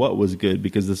didn't know what was good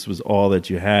because this was all that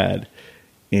you had.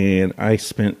 And I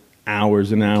spent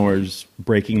hours and hours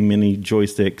breaking mini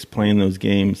joysticks playing those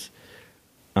games.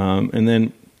 And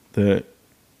then the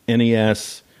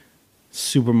NES,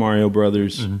 Super Mario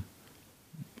Brothers,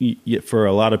 for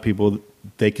a lot of people,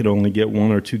 they could only get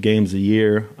 1 or 2 games a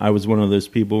year. I was one of those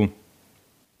people.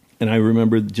 And I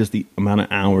remember just the amount of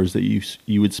hours that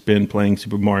you would spend playing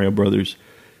Super Mario Brothers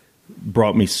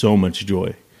brought me so much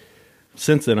joy.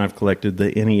 Since then, I've collected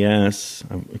the NES,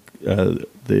 the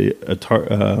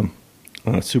Atari,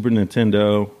 Super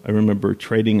Nintendo. I remember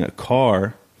trading a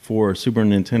car for Super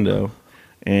Nintendo,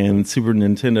 and Super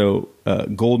Nintendo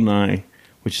GoldenEye,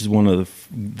 which is one of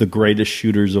the greatest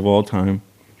shooters of all time.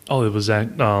 Oh, it was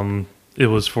that. It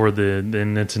was for the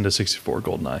Nintendo 64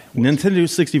 GoldenEye. Nintendo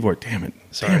 64. Damn it!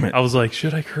 Sorry, Damn it! I was like,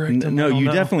 should I correct him? No, you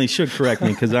definitely should correct me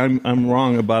because I'm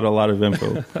wrong about a lot of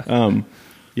info.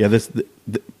 Yeah,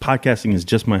 the podcasting is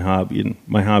just my hobby, and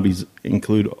my hobbies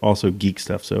include also geek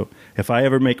stuff. So if I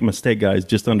ever make a mistake, guys,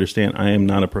 just understand I am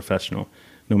not a professional.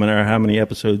 No matter how many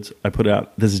episodes I put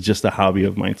out, this is just a hobby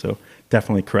of mine. So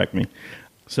definitely correct me.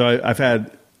 So I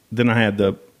had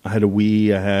a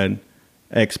Wii, I had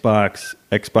Xbox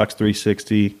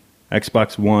 360,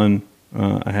 Xbox One.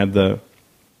 I had the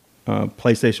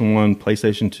PlayStation 1,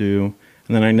 PlayStation 2,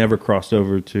 and then I never crossed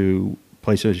over to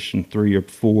PlayStation 3 or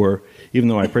 4, even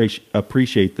though I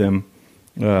appreciate them.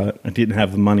 I didn't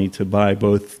have the money to buy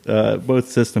both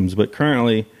systems, but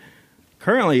currently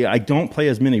I don't play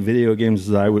as many video games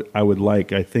as I would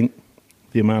like. I think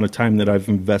the amount of time that I've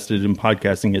invested in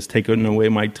podcasting has taken away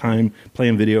my time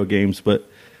playing video games, but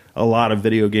a lot of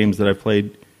video games that I've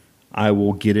played I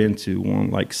will get into,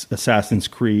 like Assassin's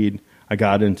Creed. I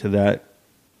got into that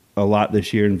a lot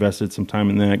this year, invested some time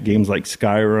in that. Games like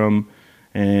Skyrim,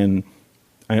 and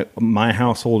my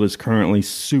household is currently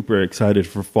super excited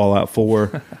for Fallout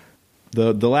 4.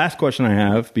 The last question I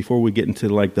have before we get into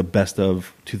like the best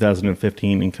of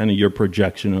 2015 and kind of your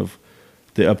projection of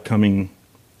the upcoming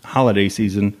holiday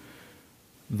season,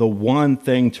 the one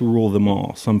thing to rule them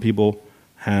all. Some people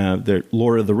have their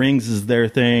Lord of the Rings is their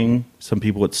thing. Some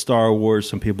people it's Star Wars.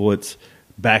 Some people it's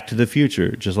Back to the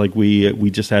Future, just like we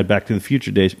just had Back to the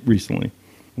Future Day recently.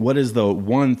 What is the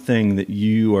one thing that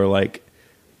you are like,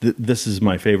 this is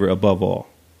my favorite above all?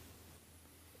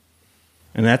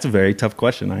 And that's a very tough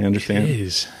question, I understand. It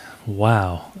is.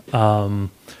 Wow.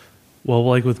 Well,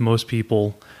 like with most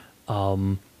people,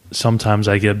 sometimes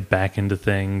I get back into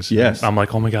things. Yes. I'm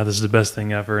like, oh my God, this is the best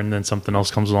thing ever. And then something else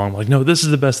comes along. I'm like, no, this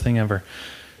is the best thing ever.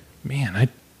 Man,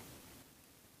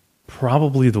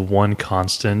 probably the one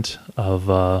constant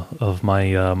of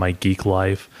my geek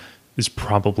life is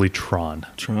probably Tron.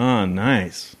 Tron,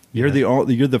 nice. You're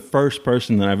the first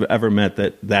person that I've ever met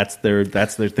that's their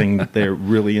thing that they're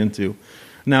really into.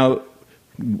 Now,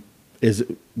 why is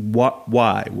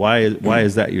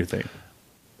that your thing?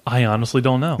 I honestly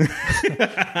don't know.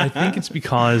 I think it's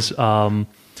because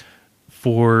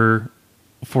for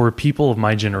people of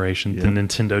my generation, the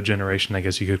Nintendo generation, I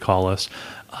guess you could call us,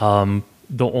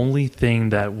 the only thing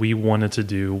that we wanted to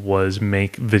do was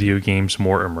make video games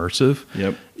more immersive.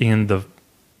 Yep. And the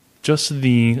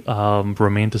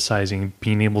romanticizing,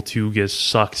 being able to get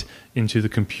sucked into the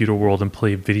computer world and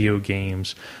play video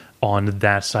games on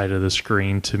that side of the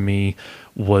screen, to me,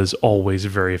 was always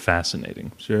very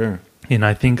fascinating. Sure. And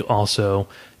I think also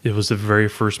it was the very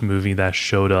first movie that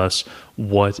showed us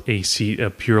what a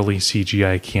purely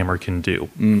CGI camera can do.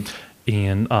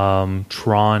 And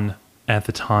Tron at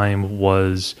the time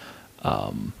was,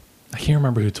 I can't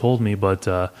remember who told me,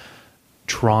 but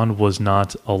Tron was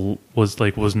not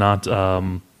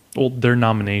their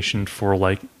nomination for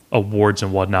like awards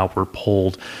and whatnot were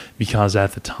pulled because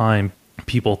at the time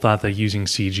people thought that using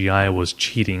CGI was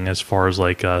cheating as far as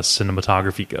like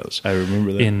cinematography goes. I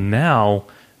remember that. And now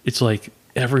it's like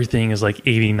everything is like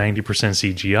 80-90%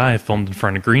 CGI filmed in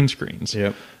front of green screens.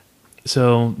 Yep.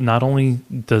 So not only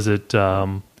does it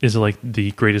is it like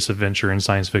the greatest adventure in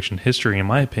science fiction history, in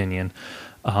my opinion,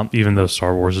 even though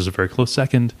Star Wars is a very close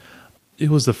second, it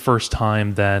was the first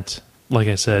time that, like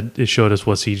I said, it showed us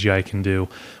what CGI can do.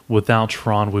 Without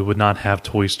Tron, we would not have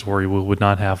Toy Story. We would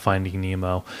not have Finding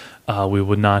Nemo. We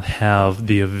would not have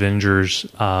the Avengers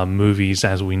movies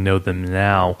as we know them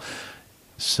now.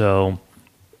 So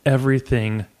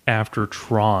everything after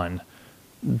Tron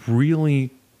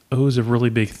really owes a really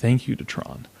big thank you to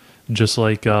Tron. Just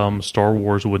like Star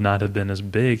Wars would not have been as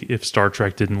big if Star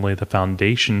Trek didn't lay the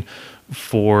foundation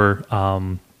for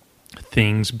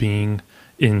things being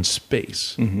in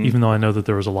space. Mm-hmm. Even though I know that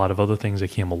there was a lot of other things that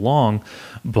came along,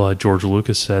 but George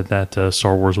Lucas said that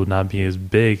Star Wars would not be as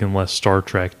big unless Star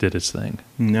Trek did its thing.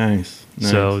 Nice.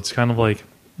 So it's kind of like,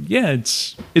 yeah,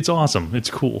 it's awesome. It's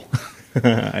cool.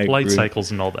 Light cycles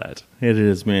and all that. It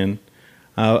is, man.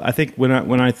 I think when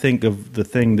I think of the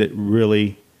thing that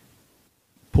really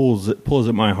pulls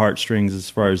at my heartstrings as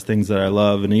far as things that I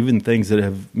love and even things that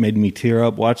have made me tear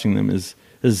up watching them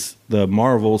is the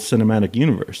Marvel Cinematic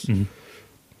Universe. Mm-hmm.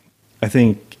 I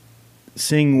think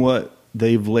seeing what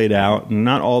they've laid out, and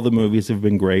not all the movies have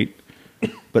been great,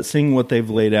 but seeing what they've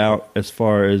laid out as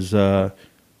far as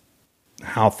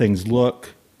how things look,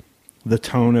 the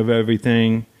tone of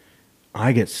everything,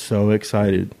 I get so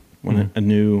excited when a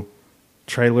new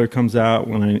trailer comes out,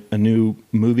 when a new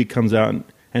movie comes out.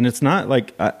 And it's not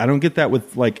like, I don't get that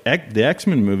with like the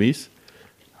X-Men movies.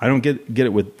 I don't get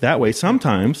it with that way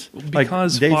sometimes.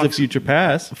 Because like Days of Future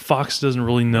Past. Fox doesn't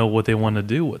really know what they want to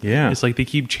do with it. Yeah. It's like they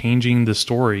keep changing the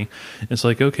story. It's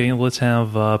like, okay, let's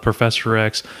have Professor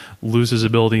X lose his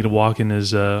ability to walk in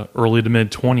his early to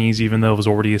mid-20s, even though it was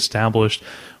already established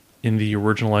in the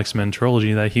original X-Men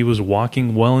trilogy that he was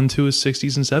walking well into his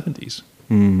 60s and 70s.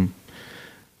 Mm.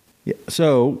 Yeah.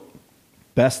 So,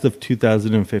 best of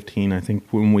 2015, I think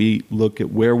when we look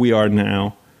at where we are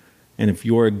now, and if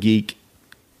you're a geek,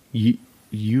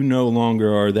 you no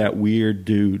longer are that weird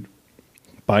dude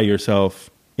by yourself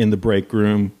in the break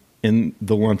room in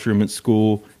the lunchroom at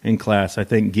school, in class. I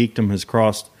think geekdom has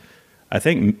crossed, I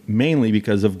think mainly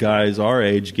because of guys our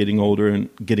age getting older and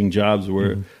getting jobs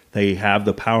where they have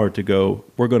the power to go,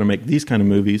 we're going to make these kind of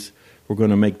movies. We're going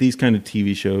to make these kind of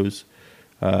TV shows.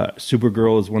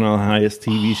 Supergirl is one of the highest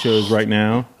TV shows right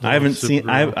now. I haven't seen.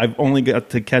 I've only got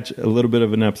to catch a little bit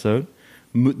of an episode.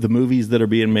 The movies that are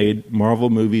being made, Marvel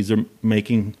movies, are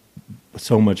making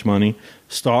so much money.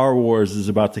 Star Wars is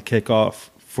about to kick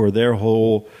off for their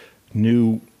whole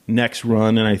new next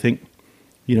run, and I think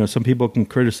some people can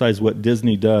criticize what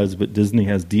Disney does, but Disney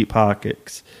has deep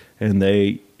pockets, and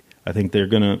I think they're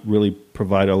going to really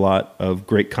provide a lot of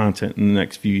great content in the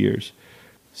next few years.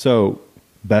 So.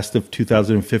 Best of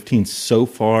 2015 so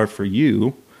far for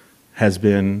you has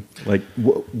been like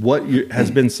what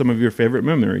has been some of your favorite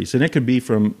memories, and it could be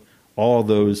from all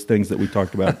those things that we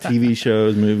talked about: TV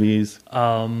shows, movies.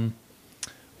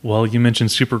 Well, you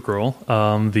mentioned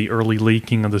Supergirl, the early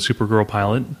leaking of the Supergirl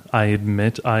pilot. I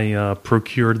admit I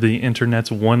procured the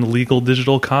internet's one legal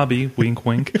digital copy, wink,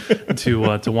 wink,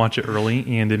 to watch it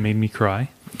early, and it made me cry.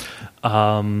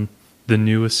 The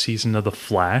newest season of The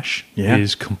Flash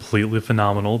is completely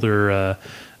phenomenal.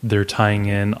 They're tying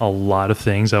in a lot of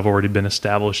things that have already been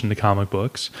established in the comic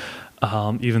books.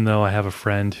 Even though I have a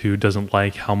friend who doesn't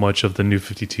like how much of the New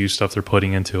 52 stuff they're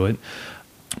putting into it.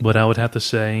 But I would have to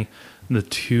say the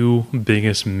two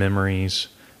biggest memories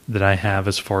that I have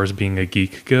as far as being a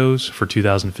geek goes for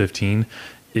 2015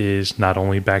 is not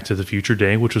only Back to the Future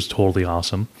Day, which was totally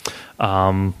awesome.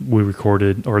 We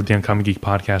recorded, or the Uncommon Geek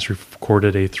podcast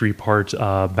recorded a 3-part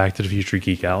Back to the Future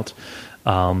Geek Out.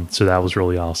 So that was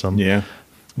really awesome. Yeah.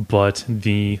 But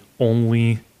the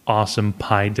only awesome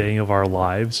Pi Day of our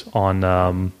lives on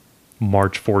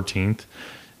March 14th,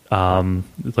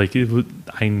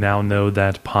 I now know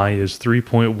that pi is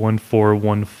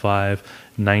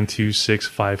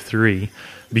 3.141592653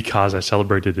 because I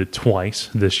celebrated it twice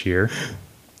this year,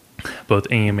 both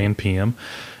AM and PM.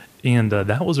 And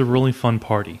that was a really fun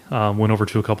party. Went over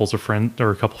to a couple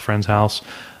friends' house.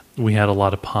 We had a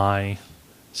lot of pie,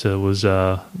 so it was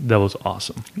that was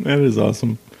awesome. That is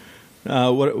awesome.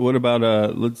 What about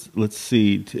let's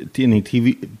see, any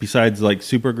TV besides like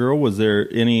Supergirl? Was there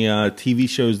any TV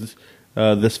shows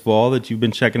this fall that you've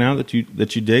been checking out that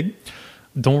you dig?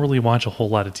 Don't really watch a whole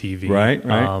lot of TV. Right.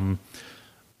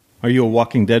 Are you a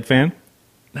Walking Dead fan?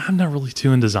 I'm not really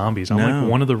too into zombies. I'm like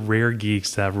one of the rare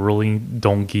geeks that really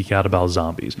don't geek out about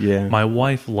zombies. Yeah. My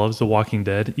wife loves The Walking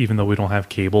Dead, even though we don't have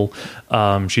cable.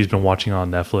 She's been watching on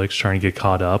Netflix, trying to get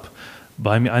caught up.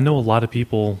 But I mean, I know a lot of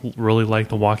people really like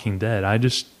The Walking Dead. I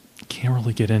just can't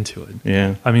really get into it.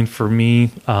 Yeah. I mean, for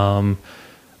me, the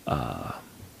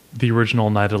original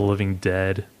Night of the Living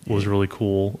Dead was really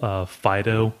cool.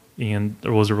 Fido, and it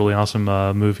was a really awesome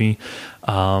movie.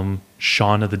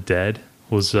 Shaun of the Dead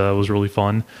was really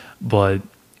fun, but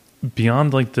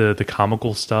beyond like the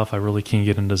comical stuff, I really can't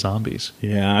get into zombies.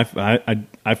 Yeah,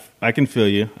 I can feel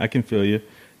you. I can feel you.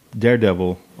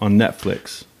 Daredevil on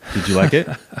Netflix. Did you like it?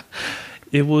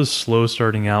 It was slow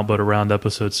starting out, but around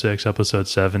episode 6, episode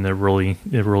 7, it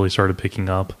really started picking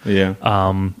up. Yeah.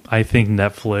 I think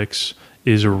Netflix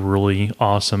is a really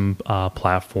awesome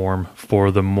platform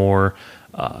for the more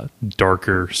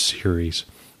darker series.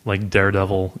 Like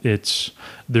Daredevil,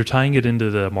 they're tying it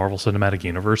into the Marvel Cinematic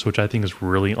Universe, which I think is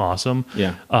really awesome.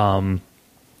 Yeah.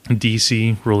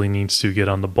 DC really needs to get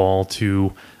on the ball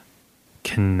to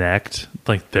connect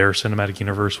like their cinematic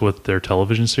universe with their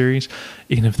television series,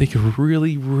 and if they could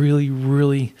really, really,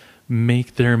 really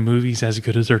make their movies as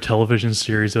good as their television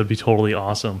series, that would be totally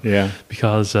awesome. Yeah.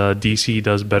 Because DC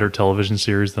does better television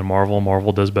series than Marvel.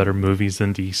 Marvel does better movies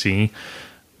than DC.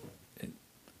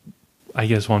 I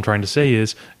guess what I'm trying to say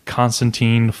is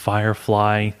Constantine,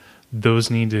 Firefly, those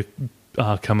need to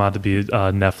come out to be a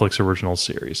Netflix original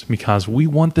series because we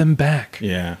want them back.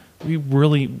 Yeah. We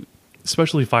really,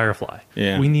 especially Firefly.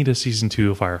 Yeah. We need a season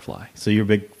 2 of Firefly. So you're a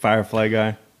big Firefly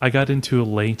guy? I got into it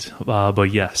late,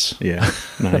 but yes. Yeah.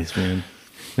 Nice, man.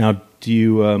 Now, do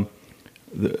you, a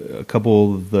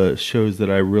couple of the shows that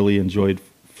I really enjoyed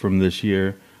from this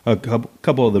year, a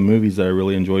couple of the movies that I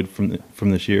really enjoyed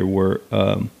from this year were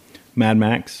Mad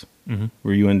Max. Mm-hmm.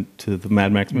 Were you into the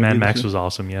Mad Max movie? Mad Max was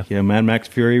awesome, yeah. Yeah, Mad Max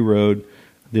Fury Road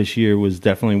this year was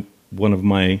definitely one of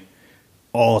my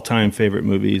all-time favorite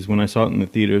movies. When I saw it in the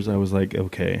theaters, I was like,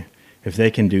 okay, if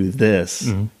they can do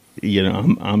this,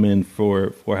 I'm in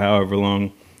for however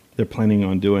long they're planning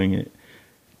on doing it.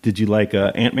 Did you like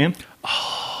Ant-Man?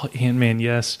 Oh, Ant-Man,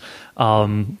 yes.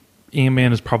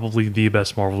 Ant-Man is probably the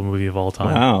best Marvel movie of all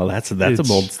time. Wow, that's a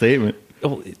bold statement.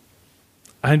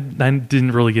 I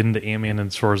didn't really get into Ant-Man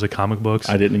as far as the comic books.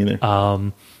 I didn't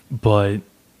either. But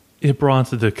It brought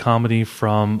the comedy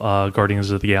from Guardians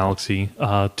of the Galaxy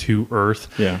to Earth.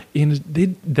 Yeah. And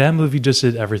that movie just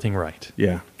did everything right.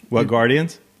 Yeah. What,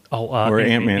 Guardians? Or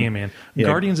Ant-Man. Ant-Man. Yeah.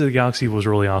 Guardians of the Galaxy was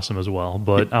really awesome as well.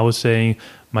 But I would say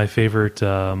my favorite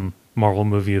Marvel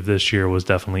movie of this year was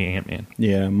definitely Ant-Man.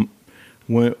 Yeah.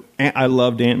 I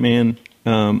loved Ant-Man.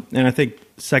 And I think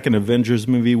second Avengers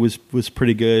movie was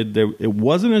pretty good. It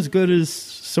wasn't as good as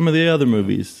some of the other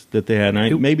movies that they had.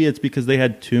 Maybe it's because they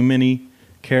had too many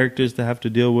characters to have to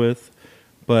deal with,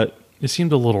 but it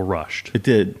seemed a little rushed. It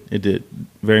did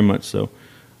very much so.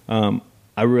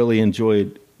 I really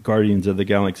enjoyed Guardians of the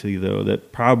Galaxy, though.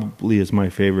 That probably is my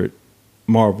favorite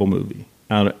Marvel movie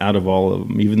out of all of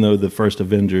them. Even though the first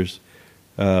Avengers,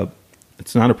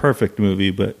 it's not a perfect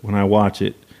movie, but when I watch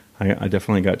it, I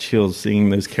definitely got chills seeing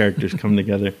those characters come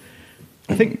together.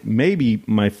 I think maybe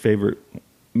my favorite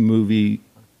movie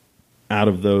out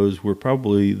of those were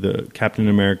probably the Captain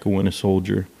America Winter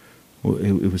Soldier.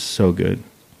 It was so good.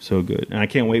 So good. And I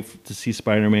can't wait to see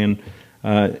Spider-Man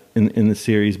in the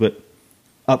series. But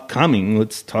upcoming,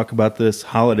 let's talk about this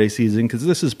holiday season, because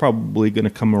this is probably going to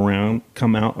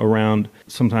come out around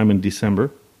sometime in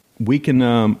December. We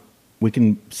can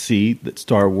see that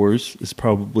Star Wars is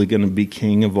probably going to be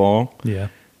king of all. Yeah.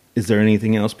 Is there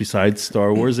anything else besides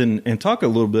Star Wars? And talk a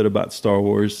little bit about Star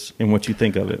Wars and what you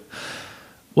think of it.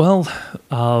 Well,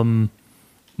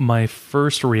 my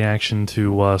first reaction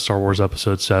to Star Wars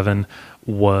Episode 7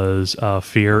 was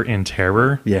fear and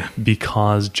terror. Yeah.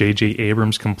 Because J.J.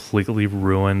 Abrams completely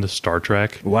ruined Star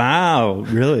Trek. Wow,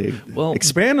 really? Well,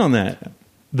 expand on that.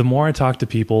 The more I talk to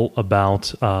people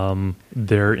about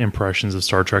their impressions of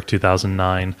Star Trek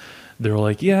 2009, they were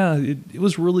like, yeah, it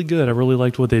was really good. I really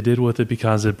liked what they did with it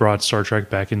because it brought Star Trek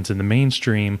back into the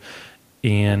mainstream.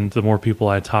 And the more people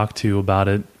I talk to about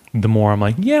it, the more I'm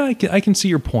like, yeah, I can see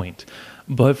your point.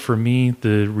 But for me,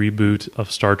 the reboot of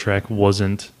Star Trek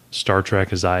wasn't Star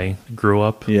Trek as I grew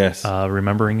up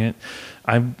remembering it.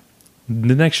 The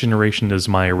Next Generation is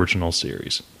my original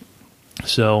series.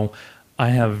 So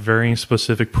I have very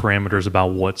specific parameters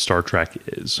about what Star Trek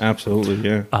is. Absolutely,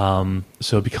 yeah.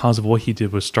 So because of what he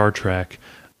did with Star Trek,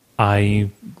 I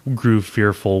grew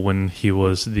fearful when he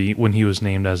was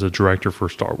named as a director for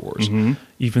Star Wars,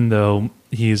 even though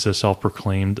he's a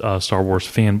self-proclaimed Star Wars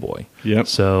fanboy. Yep.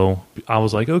 So I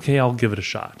was like, okay, I'll give it a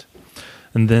shot.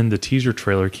 And then the teaser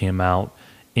trailer came out,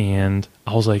 and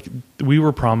I was like, we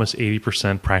were promised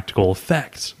 80% practical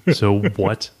effects. So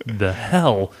what the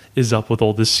hell is up with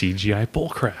all this CGI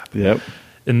bullcrap? Yep.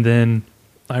 And then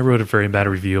I wrote a very bad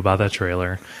review about that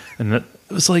trailer, and it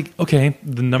was like, okay,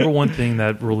 the number one thing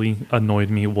that really annoyed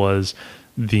me was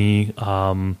the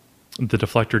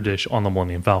deflector dish on the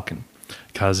Millennium Falcon,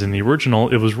 because in the original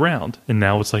it was round, and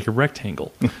now it's like a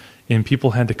rectangle, and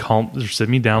people had to sit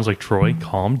me down. I was like, Troy,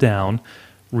 calm down.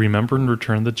 Remember in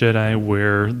Return of the Jedi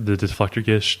where the deflector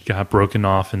dish got broken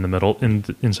off in the middle,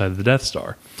 inside of the Death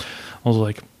Star? I was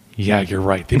like, yeah, you're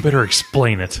right. They better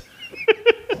explain it.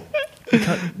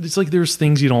 It's like there's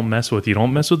things you don't mess with. You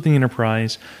don't mess with the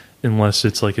Enterprise unless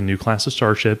it's like a new class of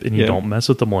starship, and you don't mess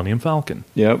with the Millennium Falcon.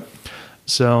 Yep.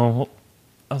 So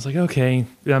I was like, okay,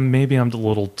 maybe I'm a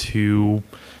little too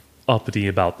uppity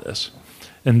about this.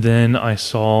 And then I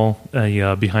saw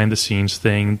a behind-the-scenes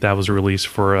thing that was released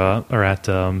at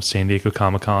San Diego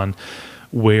Comic-Con,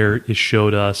 where it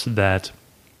showed us that,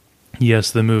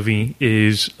 yes, the movie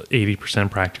is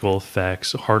 80% practical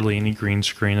effects, hardly any green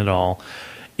screen at all.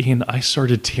 And I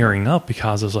started tearing up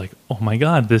because I was like, oh my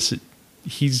God,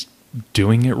 he's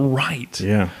doing it right.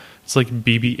 Yeah. It's like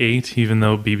BB-8, even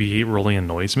though BB-8 really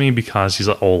annoys me because he's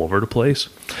all over the place.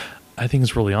 I think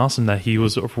it's really awesome that he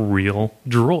was a real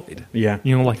droid. Yeah.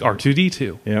 You know, like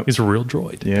R2-D2. Yep. He's a real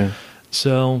droid. Yeah.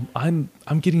 So I'm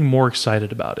getting more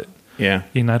excited about it. Yeah.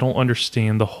 And I don't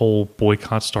understand the whole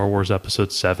boycott Star Wars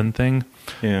Episode 7 thing.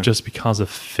 Yeah. Just because of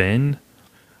Finn.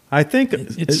 I think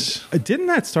didn't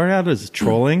that start out as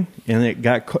trolling, and it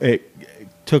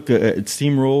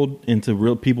steamrolled into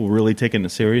real people really taking it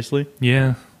seriously?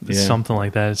 Yeah. Something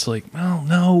like that. It's like, oh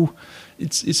no,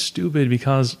 it's stupid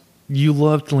because you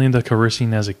loved Lando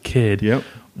Calrissian as a kid. Yep.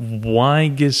 Why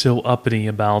get so uppity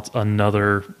about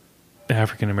another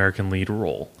African American lead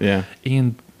role? Yeah.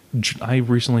 And I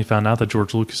recently found out that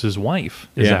George Lucas's wife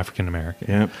is African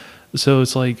American. Yeah. So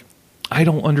it's like, I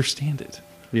don't understand it.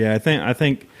 Yeah, I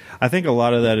think a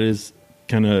lot of that is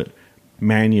kind of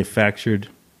manufactured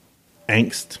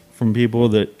angst from people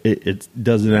that it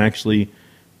doesn't actually.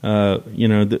 Our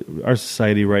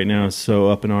society right now is so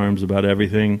up in arms about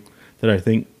everything that I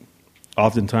think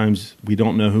oftentimes we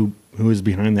don't know who is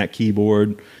behind that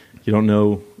keyboard. You don't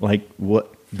know like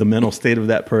what the mental state of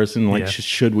that person. Like,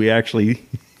 should we actually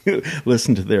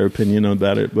listen to their opinion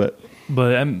about it. But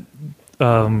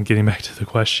I'm getting back to the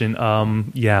question.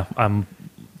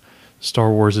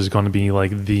 Star Wars is going to be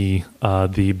like the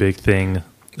big thing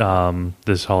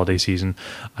this holiday season.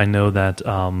 I know that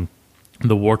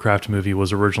the Warcraft movie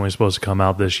was originally supposed to come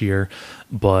out this year,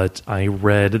 but I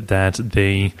read that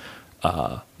they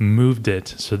moved it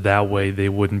so that way they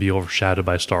wouldn't be overshadowed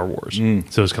by Star Wars.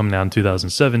 So it's coming out in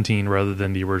 2017 rather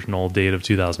than the original date of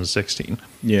 2016.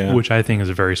 Yeah, which I think is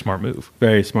a very smart move.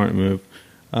 Very smart move.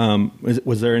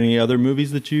 Was there any other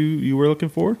movies that you were looking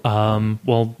for?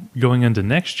 Well, going into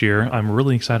next year, I'm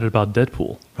really excited about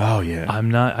Deadpool. Oh yeah.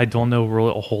 I don't know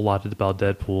really a whole lot about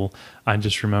Deadpool. I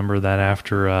just remember that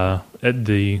after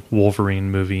the Wolverine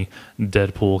movie,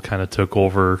 Deadpool kind of took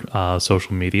over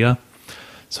social media.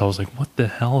 So I was like, what the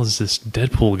hell is this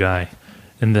Deadpool guy?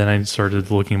 And then I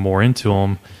started looking more into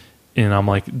him, and I'm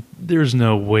like, there's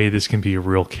no way this can be a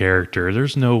real character.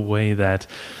 There's no way that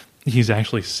he's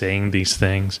actually saying these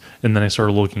things. And then I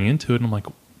started looking into it, and I'm like,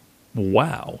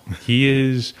 wow,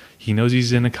 he knows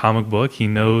he's in a comic book. He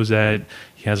knows that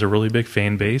he has a really big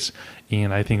fan base,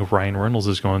 and I think Ryan Reynolds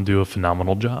is going to do a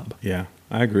phenomenal job. Yeah,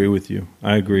 I agree with you.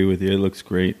 It looks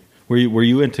great. Were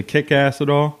you into Kick-Ass at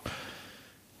all?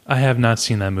 I have not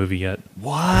seen that movie yet.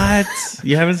 What?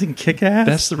 You haven't seen Kick-Ass?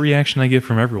 That's the reaction I get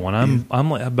from everyone. I'm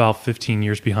like about 15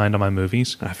 years behind on my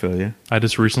movies. I feel you. I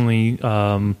just recently,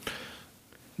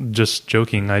 just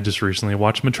joking, I just recently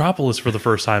watched Metropolis for the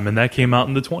first time, and that came out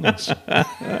in the 20s.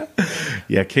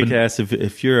 Yeah, Kick-Ass,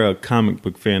 if you're a comic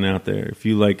book fan out there, if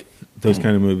you like those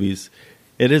kind of movies,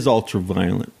 it is ultra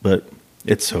violent, but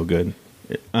it's so good.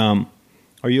 Are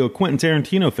you a Quentin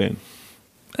Tarantino fan?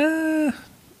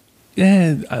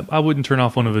 Yeah, I wouldn't turn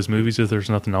off one of his movies if there's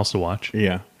nothing else to watch.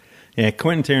 Yeah.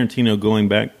 Quentin Tarantino, going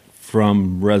back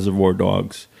from Reservoir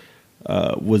Dogs,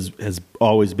 has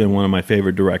always been one of my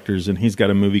favorite directors, and he's got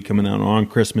a movie coming out on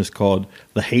Christmas called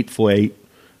The Hateful Eight,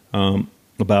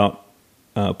 about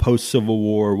post-Civil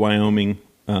War Wyoming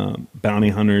bounty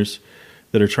hunters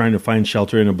that are trying to find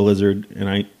shelter in a blizzard. And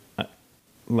I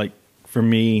for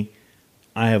me,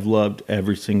 I have loved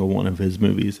every single one of his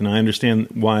movies, and I understand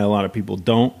why a lot of people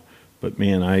don't. But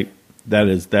man, that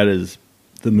is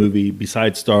the movie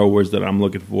besides Star Wars that I'm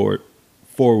looking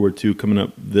forward to coming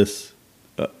up this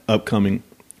upcoming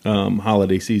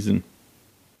holiday season.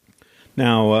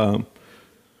 Now,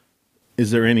 is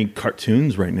there any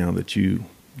cartoons right now that you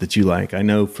like? I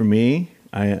know for me,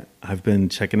 I've been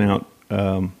checking out.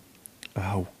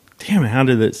 Oh damn it! How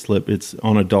did it slip? It's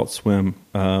on Adult Swim.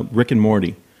 Rick and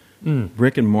Morty.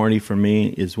 Rick and Morty for me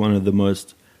is one of the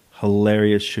most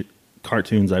hilarious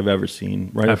cartoons I've ever seen.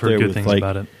 Right I've up heard there good with things like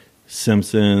about it.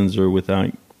 Simpsons or with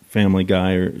like Family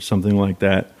Guy or something like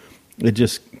that. It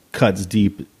just cuts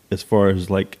deep as far as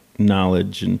like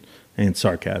knowledge and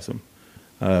sarcasm.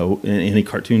 Any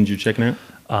cartoons you're checking out?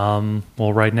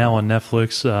 Well, right now on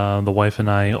Netflix, the wife and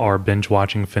I are binge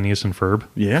watching Phineas and Ferb.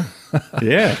 Yeah,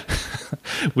 yeah.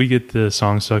 We get the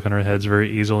song stuck in our heads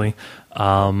very easily.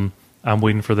 I'm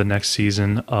waiting for the next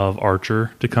season of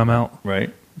Archer to come out.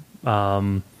 Right.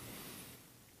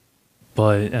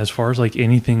 But as far as like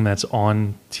anything that's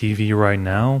on TV right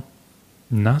now,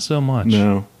 not so much.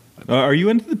 No. Are you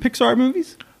into the Pixar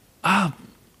movies? I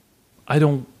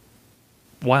don't.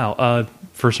 Wow.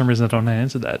 For some reason, I don't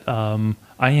answer that.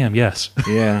 I am, yes.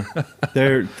 Yeah.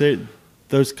 They're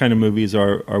those kind of movies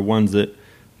are ones that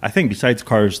I think besides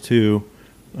Cars 2,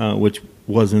 which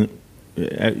wasn't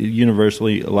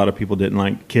universally, a lot of people didn't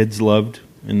like. Kids loved,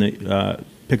 and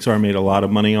Pixar made a lot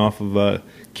of money off of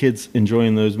kids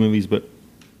enjoying those movies. But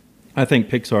I think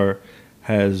Pixar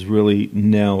has really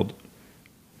nailed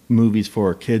movies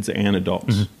for kids and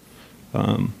adults.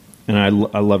 Mm-hmm. And I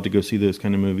love to go see those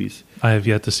kind of movies. I have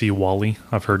yet to see WALL-E.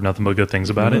 I've heard nothing but good things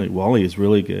about it. WALL-E is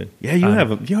really good. Yeah, you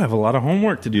have a lot of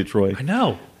homework to do, Troy. I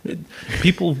know.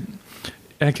 People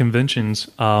at conventions,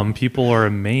 people are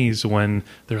amazed when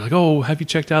they're like, "Oh, have you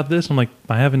checked out this?" I'm like,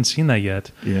 "I haven't seen that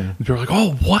yet." Yeah. They're like,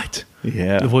 "Oh, what?"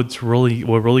 Yeah. What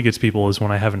really gets people is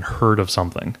when I haven't heard of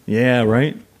something. Yeah,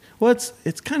 right. Well,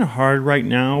 it's kind of hard right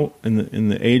now in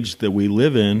the age that we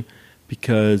live in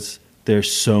because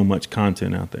there's so much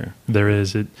content out there. There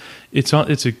is. It's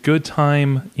a good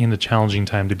time and a challenging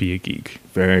time to be a geek.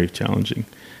 Very challenging.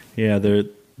 Yeah,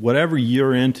 whatever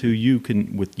you're into, you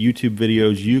can, with YouTube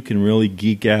videos, you can really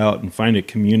geek out and find a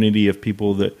community of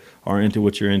people that are into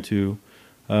what you're into.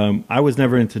 I was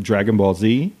never into Dragon Ball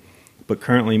Z, but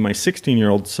currently my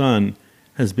 16-year-old son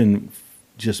has been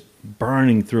just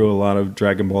burning through a lot of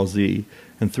Dragon Ball Z,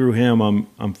 and through him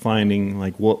I'm finding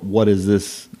like what is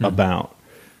this about?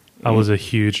 I was a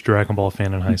huge Dragon Ball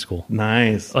fan in high school.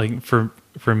 Nice. Like for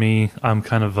for me, I'm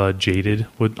kind of jaded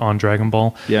on Dragon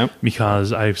Ball. Yeah.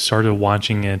 Because I started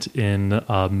watching it in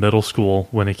middle school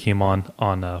when it came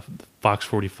on Fox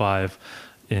 45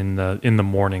 in the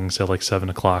mornings at like 7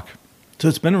 o'clock. So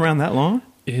it's been around that long?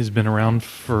 It has been around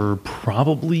for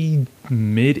probably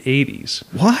mid 80s.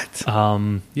 What?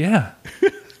 Yeah.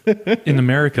 In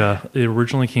America, it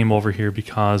originally came over here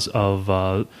because of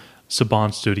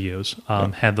Saban Studios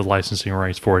had the licensing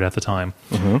rights for it at the time,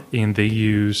 and they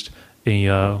used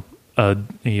a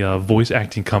voice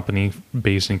acting company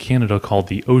based in Canada called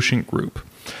the Ocean Group.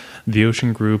 The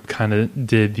Ocean Group kind of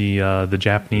did the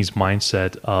Japanese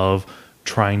mindset of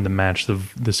trying to match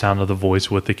the sound of the voice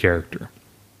with the character.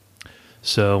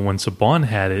 So when Saban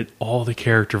had it, all the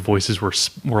character voices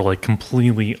were like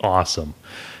completely awesome.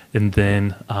 And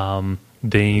then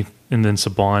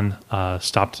Saban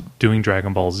stopped doing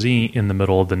Dragon Ball Z in the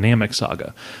middle of the Namek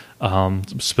saga.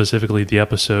 Specifically the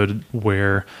episode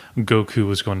where Goku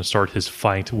was going to start his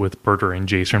fight with Berter and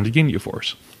Jace from the Ginyu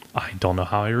Force. I don't know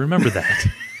how I remember that.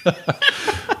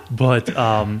 But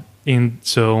and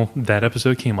so that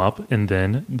episode came up, and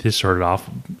then this started off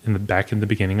back in the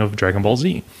beginning of Dragon Ball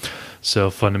Z.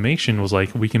 So Funimation was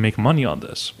like, we can make money on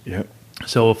this. Yep.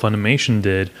 So what Funimation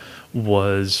did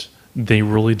was they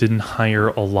really didn't hire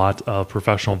a lot of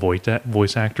professional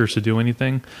voice actors to do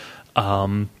anything.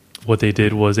 What they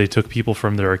did was they took people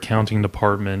from their accounting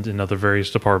department and other various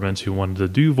departments who wanted to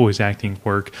do voice acting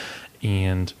work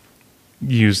and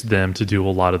used them to do a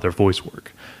lot of their voice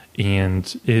work.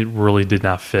 And it really did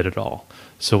not fit at all.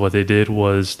 So what they did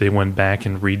was they went back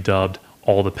and redubbed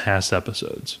all the past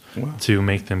episodes to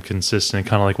make them consistent,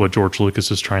 kind of like what George Lucas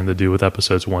was trying to do with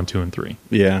episodes 1, 2, and 3.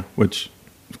 Yeah, which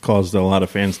caused a lot of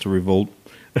fans to revolt.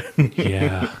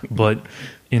 Yeah, but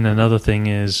another thing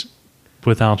is,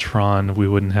 without Tron, we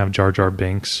wouldn't have Jar Jar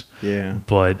Binks. Yeah,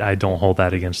 but I don't hold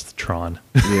that against Tron.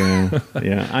 Yeah.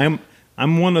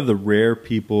 I'm one of the rare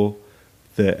people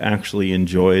that actually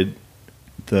enjoyed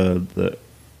the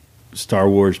Star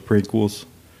Wars prequels.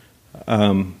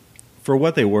 For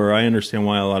what they were, I understand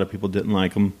why a lot of people didn't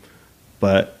like them,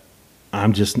 but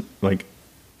I'm just like,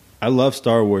 I love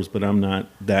Star Wars, but I'm not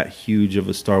that huge of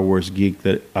a Star Wars geek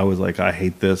that I was like, I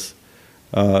hate this.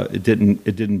 It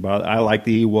didn't bother. I like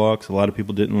the Ewoks. A lot of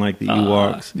people didn't like the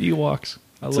Ewoks. The Ewoks.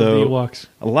 I love the Ewoks.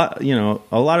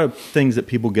 A lot of things that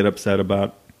people get upset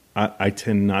about, I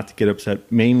tend not to get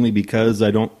upset, mainly because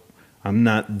I'm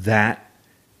not that,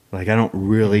 like, I don't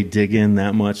really dig in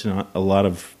that much, and a lot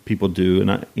of people do,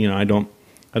 and I don't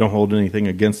hold anything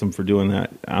against them for doing that.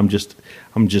 I'm just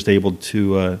able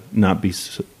to not be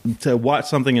to watch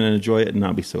something and enjoy it and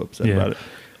not be so upset about it.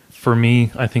 For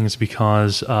me, I think it's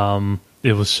because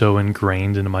it was so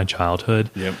ingrained into my childhood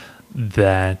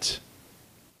that.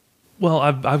 Well,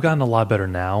 I've gotten a lot better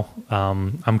now.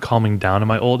 I'm calming down in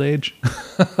my old age.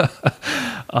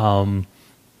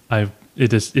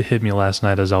 It hit me last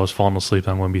night as I was falling asleep.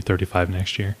 I'm going to be 35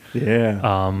 next year.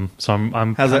 Yeah. So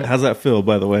I'm. How's that feel,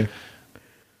 by the way?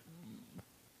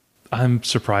 I'm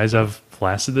surprised I've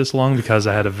lasted this long because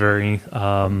I had a very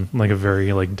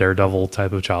daredevil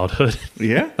type of childhood.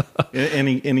 Yeah.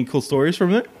 Any cool stories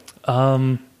from it?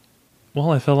 Well,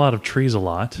 I fell out of trees a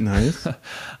lot. Nice.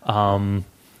 Trying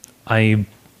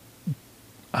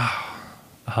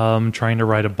to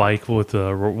ride a bike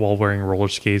while wearing roller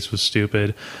skates was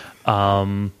stupid.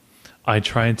 I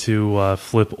tried to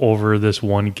flip over this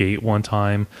one gate one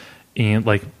time and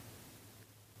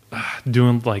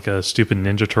doing like a stupid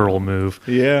Ninja Turtle move.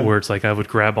 Yeah. Where it's like I would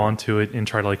grab onto it and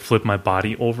try to like flip my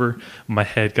body over. My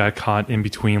head got caught in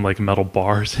between like metal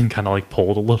bars and kind of like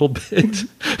pulled a little bit.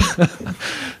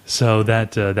 So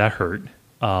that hurt.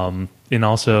 And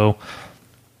also,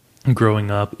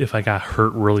 growing up, if I got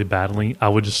hurt really badly, I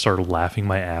would just start laughing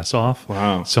my ass off.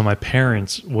 Wow. So my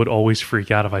parents would always freak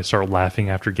out if I start laughing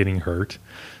after getting hurt.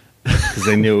 Because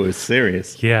they knew it was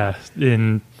serious. Yeah.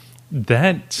 And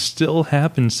that still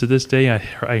happens to this day.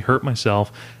 I hurt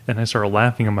myself and I start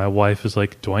laughing, and my wife is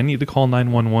like, do I need to call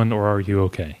 911 or are you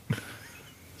okay?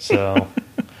 So,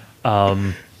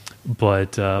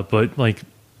 but like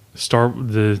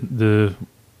the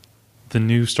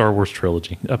new Star Wars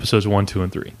trilogy, episodes 1, 2,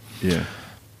 and 3. Yeah.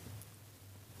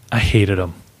 I hated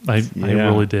them. I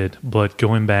really did. But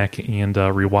going back and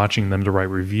rewatching them to write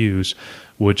reviews,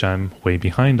 which I'm way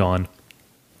behind on,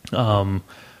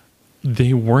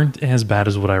 they weren't as bad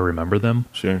as what I remember them.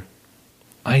 Sure.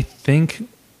 I think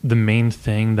the main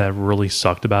thing that really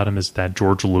sucked about them is that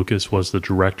George Lucas was the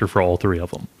director for all 3 of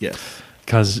them. Yes.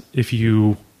 Because if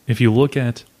you look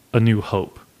at A New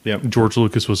Hope, George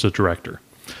Lucas was the director.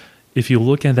 If you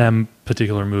look at that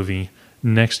particular movie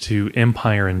next to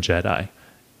Empire and Jedi,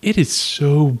 It is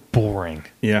so boring.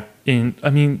 Yeah. And, I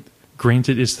mean,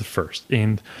 granted, it's the first,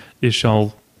 and it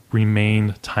shall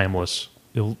remain timeless.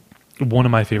 One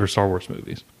of my favorite Star Wars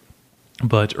movies.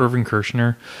 But Irvin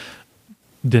Kershner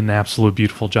did an absolute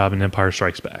beautiful job in Empire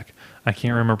Strikes Back. I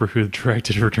can't remember who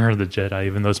directed Return of the Jedi,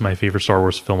 even though it's my favorite Star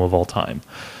Wars film of all time.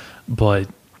 But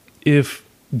if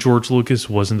George Lucas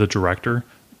wasn't the director,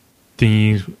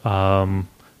 the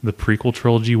prequel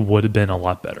trilogy would have been a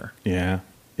lot better. Yeah,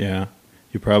 you're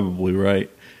probably right.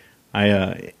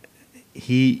 I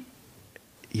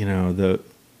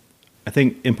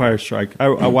think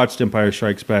I watched Empire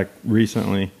Strikes Back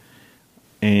recently,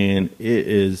 and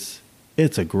it's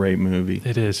a great movie.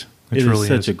 It is. It really is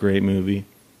such a great movie.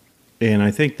 And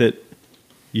I think that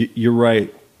you're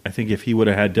right. I think if he would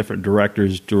have had different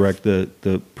directors direct the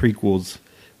prequels,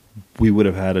 we would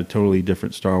have had a totally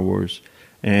different Star Wars.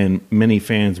 And many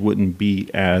fans wouldn't be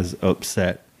as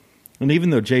upset. And even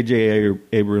though J.J.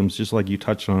 Abrams, just like you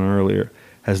touched on earlier,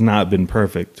 has not been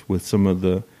perfect with some of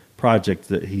the projects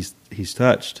that he's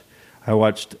touched, I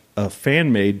watched a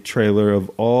fan-made trailer of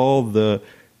all the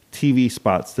TV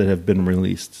spots that have been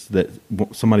released that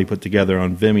somebody put together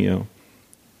on Vimeo.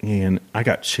 And I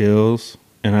got chills,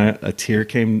 and a tear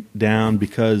came down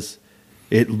because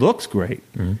it looks great.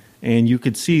 Mm-hmm. And you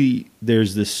could see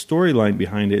there's this storyline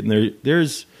behind it. And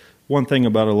there's one thing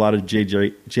about a lot of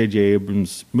J.J.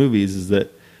 Abrams movies is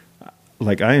that,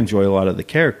 like, I enjoy a lot of the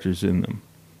characters in them.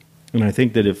 And I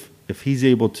think that if he's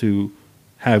able to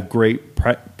have great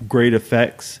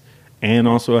effects and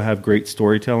also have great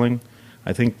storytelling,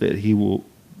 I think that he will,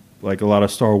 like a lot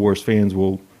of Star Wars fans,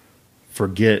 will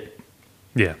forget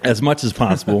as much as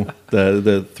possible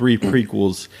the three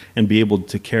prequels and be able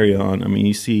to carry on. I mean,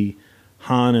 you see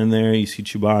Han in there, you see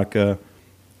Chewbacca,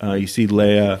 you see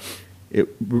Leia. It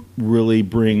really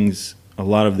brings a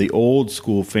lot of the old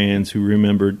school fans who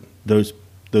remembered those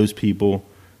people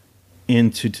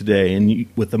into today. And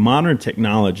with the modern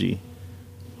technology,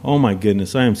 oh my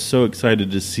goodness, I am so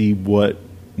excited to see what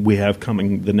we have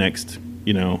coming the next,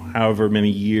 however many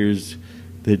years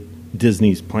that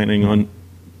Disney's planning on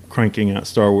cranking out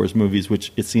Star Wars movies,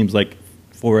 which it seems like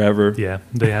forever. Yeah,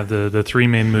 they have the three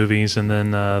main movies and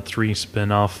then three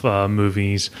spin-off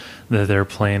movies that they're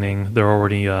planning. They're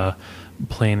already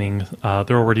planning.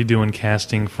 They're already doing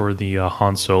casting for the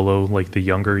Han Solo, like the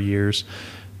younger years.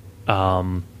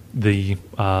 I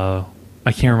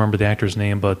can't remember the actor's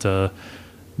name, but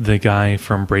the guy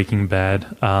from Breaking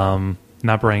Bad,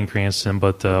 not Bryan Cranston,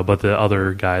 but the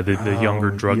other guy, the younger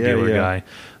drug dealer guy.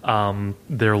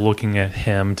 They're looking at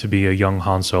him to be a young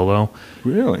Han Solo.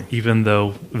 Really? Even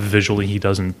though visually he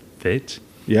doesn't fit.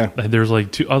 Yeah. There's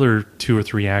like two or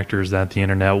three actors that the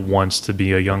internet wants to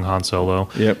be a young Han Solo.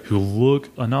 Yep. Who look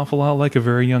an awful lot like a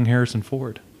very young Harrison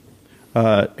Ford.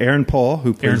 Aaron Paul,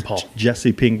 who plays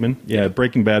Jesse Pinkman. Yeah,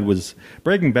 Breaking Bad's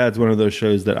one of those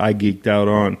shows that I geeked out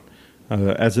on.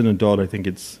 As an adult, I think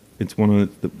it's one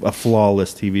of a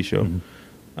flawless TV show.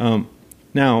 Mm-hmm.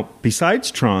 Now, besides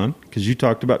Tron, because you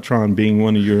talked about Tron being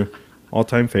one of your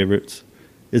all-time favorites,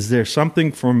 is there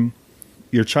something from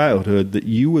your childhood that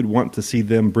you would want to see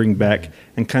them bring back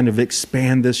and kind of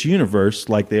expand this universe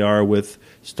like they are with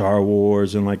Star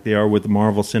Wars and like they are with the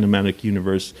Marvel Cinematic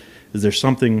Universe? Is there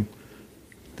something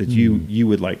that you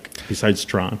would like besides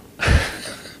Tron?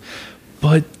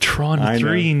 But Tron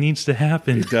 3 needs to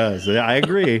happen. It does. I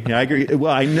agree.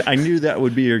 Well, I knew that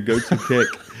would be your go-to pick.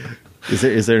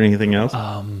 Is there anything else?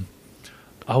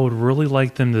 I would really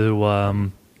like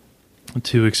them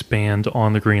to expand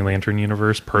on the Green Lantern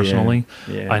universe personally.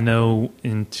 Yeah. I know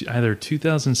in either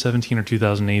 2017 or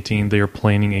 2018 they are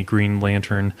planning a Green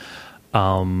Lantern,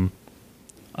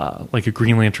 like a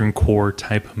Green Lantern Corps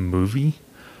type movie.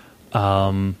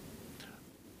 But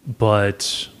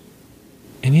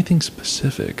anything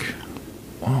specific?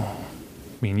 Oh, I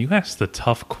mean, you asked the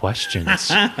tough questions,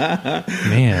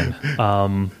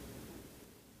 man.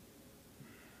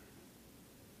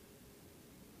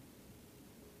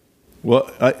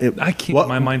 Well, I can't.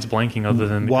 My mind's blanking. Other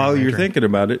than while you're thinking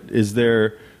about it, is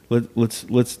there? Let's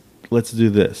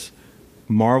do this.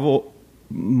 Marvel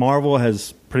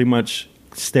has pretty much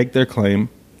staked their claim,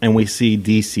 and we see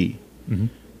DC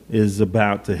is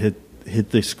about to hit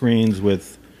the screens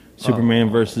with Superman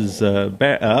versus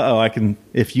I can.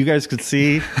 If you guys could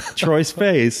see Troy's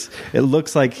face, it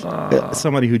looks like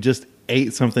somebody who just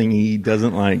ate something he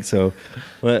doesn't like. So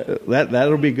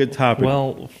that'll be a good topic.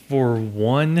 Well, for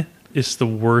one, it's the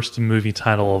worst movie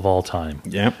title of all time.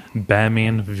 Yep.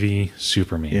 Batman v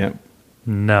Superman. Yep.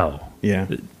 No. Yeah.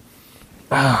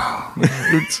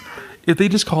 if they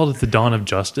just called it The Dawn of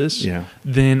Justice,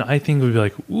 then I think it would be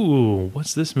like, ooh,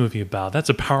 what's this movie about? That's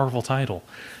a powerful title.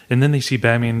 And then they see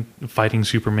Batman fighting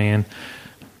Superman,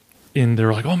 and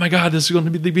they're like, oh my God, this is going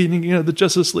to be the beginning of the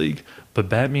Justice League. But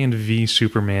Batman v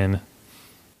Superman,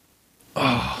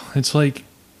 it's like,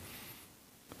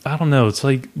 I don't know. It's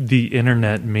like the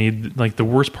internet made, like the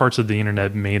worst parts of the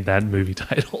internet made that movie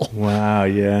title. Wow,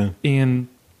 yeah. And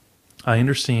I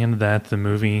understand that the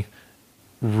movie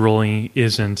really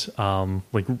isn't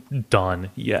like done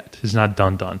yet. It's not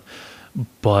done.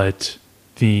 But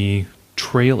the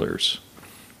trailers,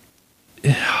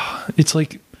 it's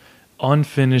like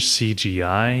unfinished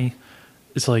CGI.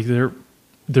 It's like they're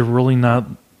really not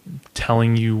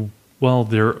telling you. Well,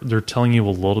 they're telling you a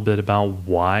little bit about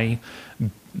why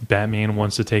Batman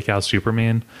wants to take out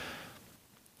Superman.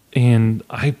 And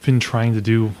I've been trying to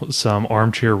do some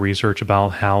armchair research about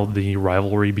how the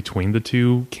rivalry between the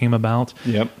two came about.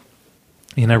 Yep.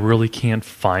 And I really can't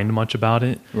find much about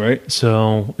it. Right.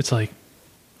 So it's like,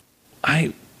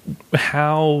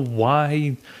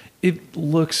 why? It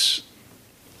looks,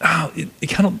 it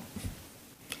kind of,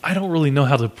 I don't really know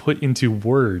how to put into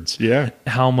words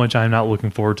how much I'm not looking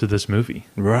forward to this movie.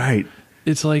 Right.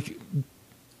 It's like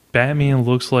Batman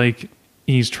looks like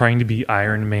he's trying to be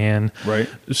Iron Man. Right.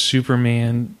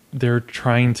 Superman, they're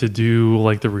trying to do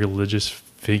like the religious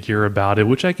figure about it,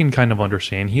 which I can kind of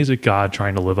understand. He's a god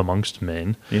trying to live amongst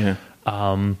men. Yeah.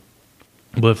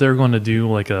 But if they're going to do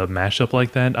like a mashup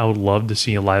like that, I would love to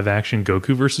see a live action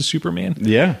Goku versus Superman.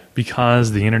 Yeah.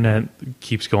 Because the internet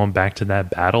keeps going back to that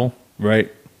battle. Right.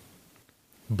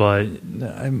 But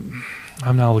I'm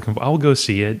not looking for, I'll go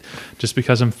see it just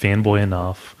because I'm fanboy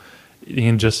enough.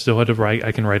 And just so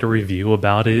I can write a review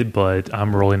about it, but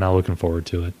I'm really not looking forward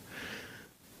to it.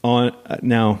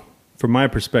 Now, from my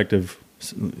perspective,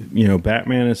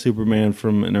 Batman and Superman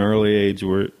from an early age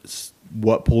were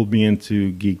what pulled me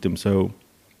into geekdom. So,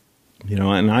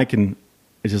 and I can,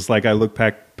 it's just like I look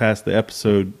past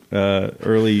the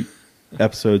early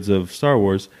episodes of Star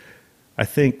Wars. I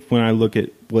think when I look at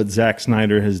what Zack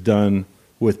Snyder has done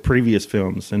with previous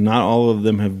films, and not all of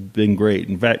them have been great.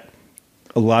 In fact,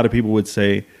 a lot of people would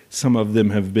say some of them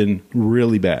have been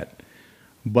really bad.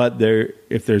 But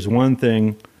if there's one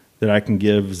thing that I can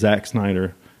give Zack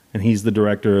Snyder, and he's the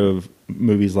director of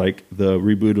movies like the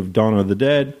reboot of Dawn of the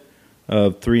Dead,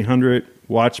 of 300,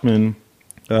 Watchmen,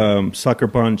 Sucker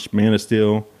Punch, Man of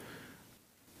Steel.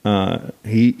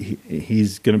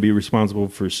 He's going to be responsible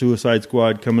for Suicide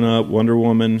Squad coming up, Wonder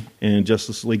Woman, and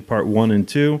Justice League Part 1 and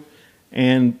 2,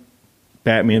 and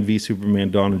Batman v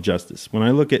Superman Dawn of Justice. When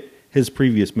I look at his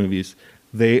previous movies,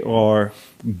 they are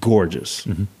gorgeous.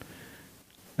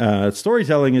 Mm-hmm.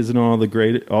 Storytelling isn't all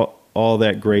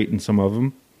that great in some of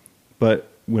them, but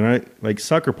when I like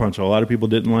Sucker Punch, a lot of people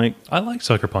didn't like. I like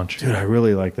Sucker Punch. Dude, I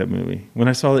really like that movie. When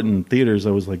I saw it in theaters,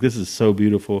 I was like, this is so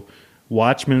beautiful.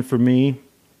 Watchmen, for me,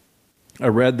 I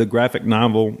read the graphic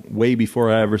novel way before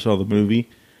I ever saw the movie,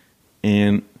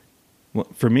 and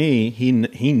for me, he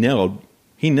nailed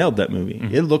that movie.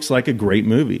 Mm-hmm. It looks like a great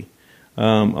movie.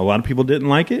 A lot of people didn't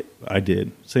like it. I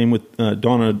did. Same with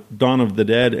Dawn of the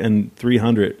Dead and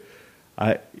 300.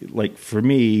 For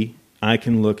me, I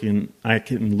can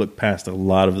look past a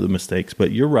lot of the mistakes.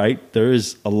 But you're right. There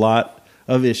is a lot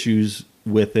of issues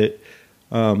with it.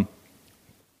 But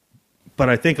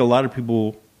I think a lot of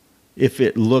people, if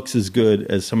it looks as good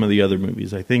as some of the other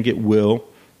movies, I think it will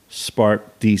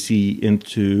spark DC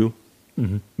into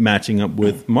matching up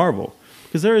with Marvel.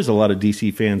 Because there is a lot of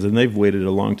DC fans, and they've waited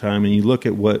a long time. And you look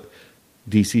at what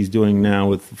DC's doing now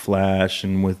with Flash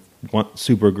and with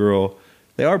Supergirl,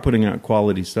 they are putting out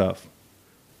quality stuff.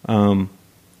 A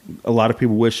lot of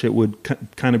people wish it would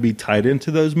kind of be tied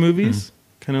into those movies,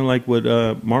 kind of like what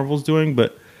Marvel's doing.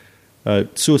 But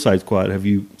Suicide Squad, have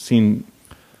you seen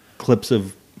clips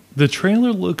of? The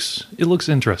trailer looks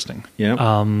interesting.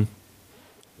 Yeah.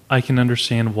 I can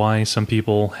understand why some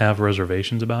people have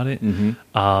reservations about it.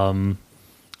 Mm-hmm.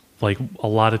 Like a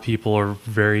lot of people are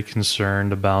very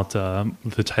concerned about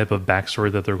the type of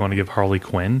backstory that they're going to give Harley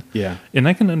Quinn. Yeah. And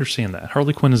I can understand that.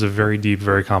 Harley Quinn is a very deep,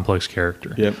 very complex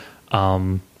character. Yep.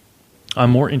 I'm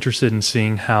more interested in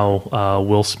seeing how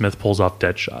Will Smith pulls off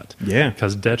Deadshot. Yeah.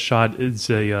 Because Deadshot is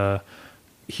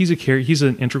he's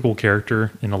an integral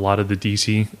character in a lot of the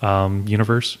DC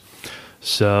universe.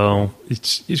 So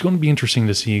it's going to be interesting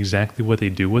to see exactly what they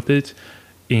do with it.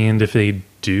 And if they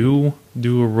do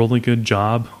a really good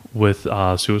job with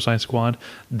Suicide Squad,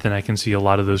 then I can see a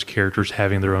lot of those characters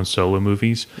having their own solo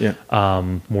movies. Yeah.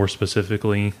 More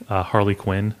specifically, Harley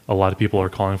Quinn. A lot of people are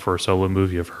calling for a solo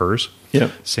movie of hers.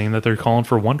 Yeah. Saying that they're calling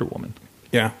for Wonder Woman.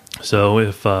 Yeah. So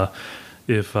if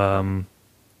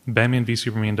Batman v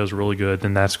Superman does really good,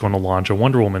 then that's going to launch a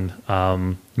Wonder Woman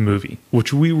movie,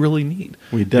 which we really need.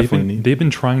 We definitely need. They've been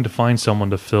trying to find someone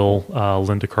to fill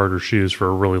Linda Carter's shoes for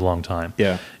a really long time.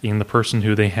 Yeah. And the person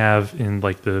who they have in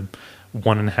like the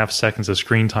 1.5 seconds of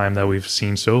screen time that we've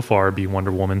seen so far be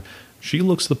Wonder Woman, she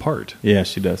looks the part. Yeah,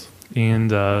 she does.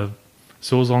 And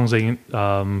so as long as they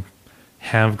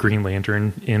have Green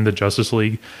Lantern in the Justice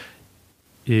League,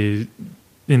 in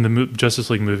the Justice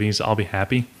League movies, I'll be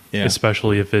happy. Yeah.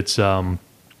 Especially if it's going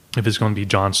to be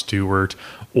Jon Stewart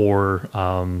or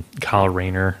Kyle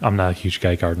Rayner. I'm not a huge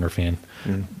Guy Gardner fan.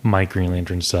 My Green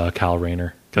Lantern's Kyle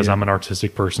Rayner because I'm an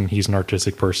artistic person. He's an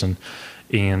artistic person,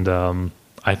 and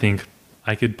I think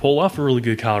I could pull off a really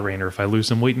good Kyle Rayner if I lose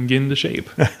some weight and get into shape.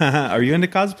 Are you into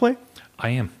cosplay? I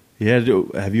am. Yeah.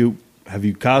 Have you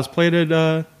cosplayed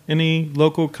at any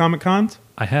local Comic Cons?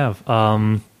 I have.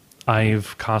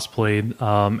 I've cosplayed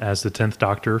as the 10th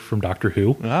Doctor from Doctor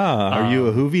Who. Are you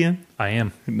a Whovian? I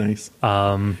am. Nice.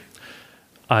 I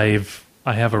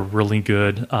have a really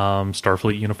good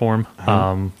Starfleet uniform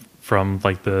from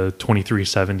like the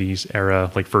 2370s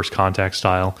era, like First Contact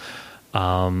style.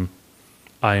 I'm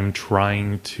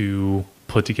trying to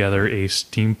put together a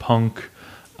steampunk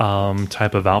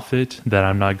type of outfit that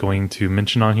I'm not going to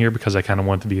mention on here because I kind of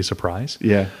want it to be a surprise.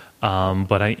 Yeah.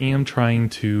 But I am trying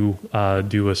to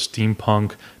do a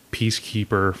steampunk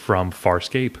peacekeeper from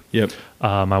Farscape. Yep.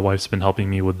 My wife's been helping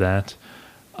me with that.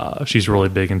 She's really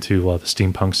big into the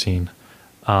steampunk scene.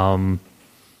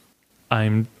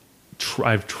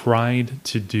 I've tried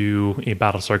to do a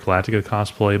Battlestar Galactica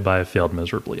cosplay, but I failed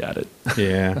miserably at it.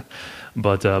 Yeah.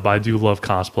 But I do love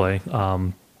cosplay.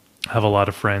 I have a lot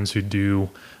of friends who do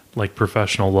like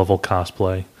professional level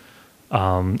cosplay.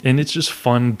 And it's just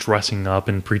fun dressing up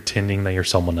and pretending that you're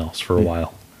someone else for a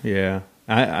while. Yeah.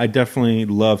 I definitely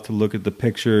love to look at the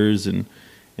pictures and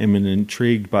am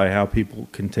intrigued by how people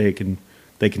can take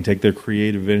their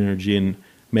creative energy and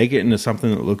make it into something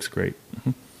that looks great.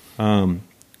 Mm-hmm.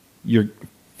 Your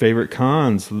favorite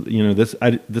cons,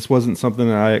 this wasn't something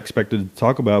that I expected to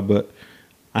talk about, but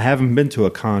I haven't been to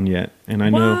a con yet, and I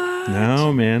know.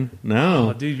 No, man, no.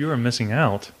 Oh, dude, you are missing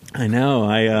out. I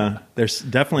know. There's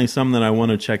definitely some that I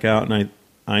want to check out, and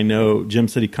I know Gem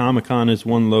City Comic Con is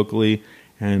one locally,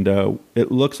 and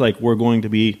it looks like we're going to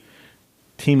be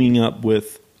teaming up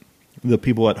with the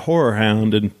people at Horror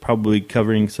Hound and probably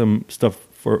covering some stuff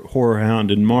for Horror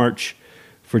Hound in March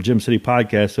for Gem City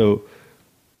Podcast. So,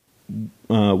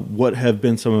 what have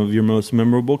been some of your most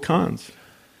memorable cons?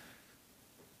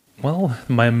 Well,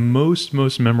 my most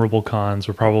memorable cons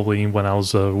were probably when I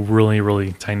was a really,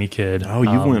 really tiny kid. Oh,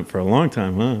 you went for a long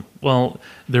time, huh? Well,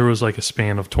 there was like a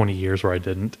span of 20 years where I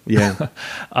didn't. Yeah.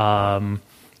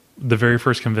 The very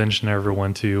first convention I ever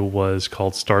went to was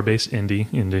called Starbase Indy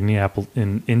in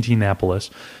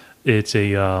Indianapolis. It's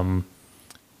a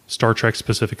Star Trek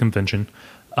specific convention.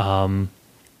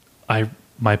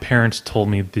 My parents told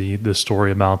me the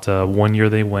story about one year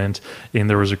they went and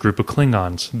there was a group of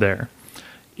Klingons there.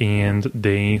 And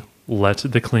they let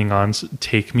the Klingons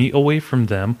take me away from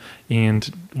them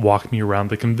and walk me around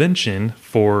the convention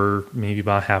for maybe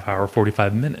about a half hour,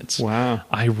 45 minutes. Wow.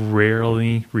 I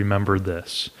rarely remember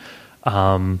this.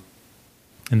 And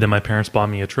then my parents bought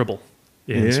me a Tribble.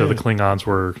 And so the Klingons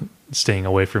were staying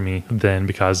away from me then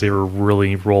because they were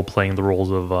really role-playing the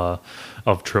roles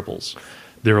of Tribbles.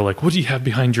 They were like, "What do you have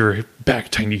behind your back,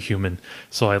 tiny human?"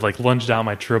 So I like lunged out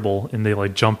my Tribble, and they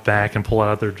like jumped back and pulled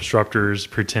out their disruptors,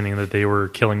 pretending that they were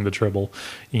killing the Tribble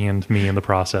and me in the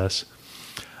process.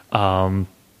 But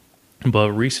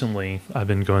recently, I've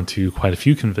been going to quite a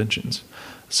few conventions.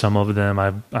 Some of them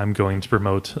I'm going to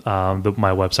promote my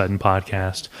website and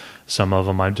podcast. Some of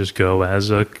them I just go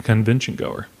as a convention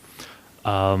goer.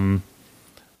 The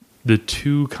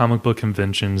two comic book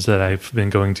conventions that I've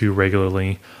been going to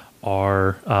regularly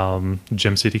are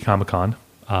Gem City Comic Con.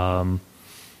 And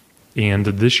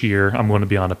this year, I'm going to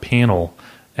be on a panel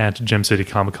at Gem City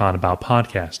Comic Con about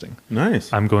podcasting.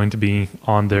 Nice. I'm going to be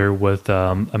on there with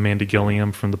Amanda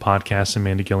Gilliam from the podcast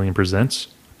Amanda Gilliam Presents.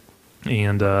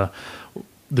 And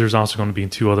there's also going to be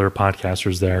two other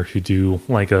podcasters there who do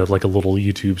like a little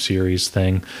YouTube series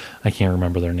thing. I can't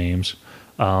remember their names.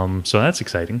 So that's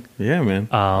exciting. Yeah,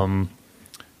 man.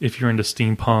 If you're into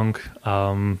steampunk,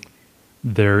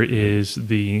 there is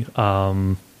the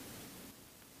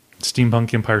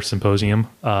Steampunk Empire Symposium,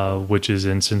 which is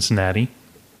in Cincinnati.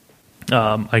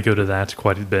 I go to that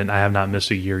quite a bit. I have not missed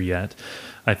a year yet.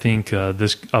 I think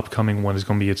this upcoming one is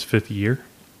going to be its 5th year.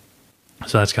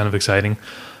 So that's kind of exciting.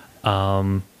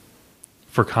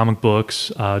 For comic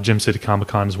books, Gem City Comic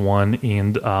Con is one,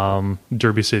 and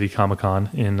Derby City Comic Con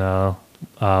in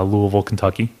Louisville,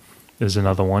 Kentucky is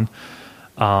another one.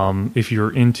 If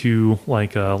you're into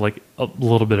like a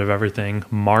little bit of everything,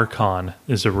 MarCon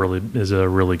is a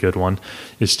really good one.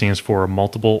 It stands for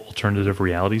Multiple Alternative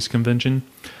Realities Convention.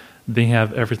 They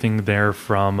have everything there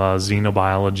from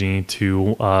xenobiology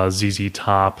to ZZ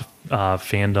Top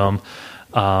fandom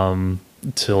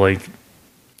to like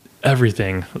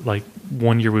everything. Like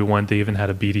one year we went, they even had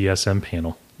a BDSM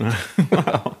panel.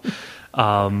 Wow.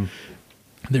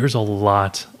 There's a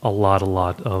lot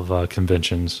of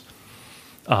conventions.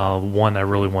 One I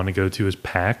really want to go to is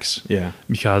PAX. Yeah.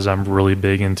 Because I'm really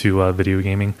big into video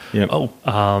gaming. Yep.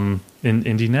 In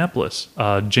Indianapolis,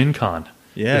 Gen Con.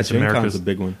 Yeah, Gen Con is America's a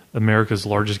big one. America's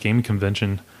largest gaming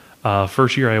convention.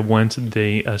 First year I went,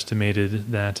 they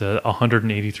estimated that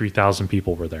 183,000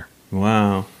 people were there.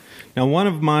 Wow. Now, one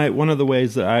of the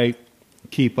ways that I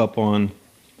keep up on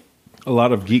a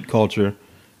lot of geek culture,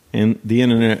 and the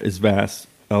internet is vast.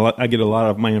 I get a lot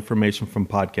of my information from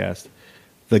podcasts.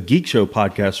 The Geek Show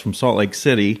podcast from Salt Lake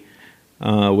City,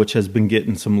 which has been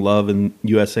getting some love in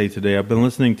USA Today. I've been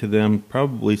listening to them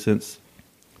probably since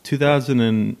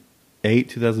 2008,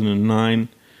 2009,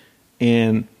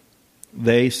 and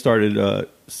they started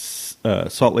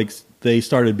Salt Lake. They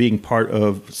started being part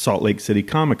of Salt Lake City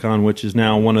Comic-Con, which is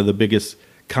now one of the biggest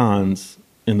cons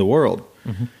in the world.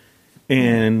 Mm-hmm.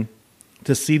 And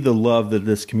to see the love that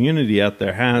this community out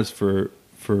there has for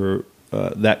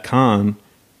that con,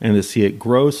 and to see it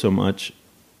grow so much,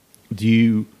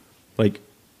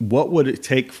 what would it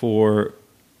take for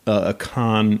a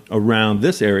con around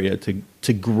this area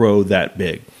to grow that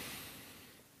big?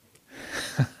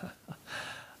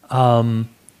 Well,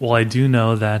 I do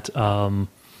know that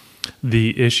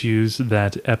the issues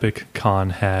that Epic Con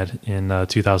had in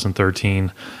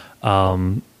 2013,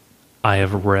 I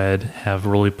have read, have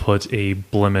really put a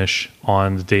blemish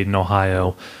on Dayton,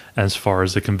 Ohio, as far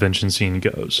as the convention scene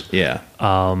goes. Yeah.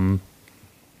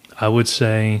 I would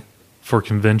say for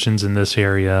conventions in this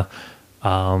area,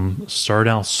 start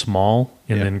out small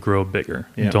and then grow bigger.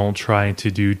 Yeah. Don't try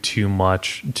to do too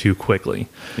much too quickly.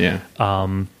 Yeah.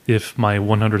 If my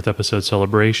 100th episode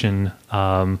celebration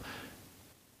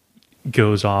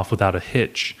goes off without a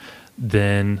hitch,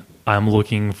 then I'm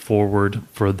looking forward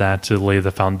for that to lay the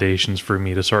foundations for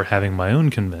me to start having my own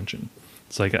convention.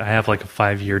 It's like I have like a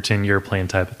 5-year, 10-year plan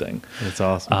type of thing. That's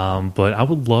awesome. But I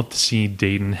would love to see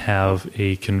Dayton have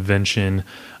a convention.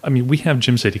 I mean, we have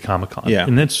Gym City Comic Con,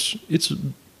 and it's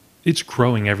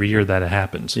growing every year that it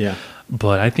happens. Yeah.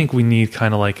 But I think we need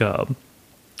kind of like a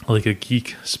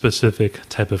geek specific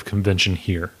type of convention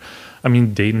here. I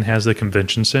mean, Dayton has the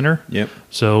convention center. Yep.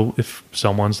 So if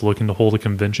someone's looking to hold a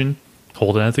convention,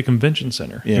 hold it at the convention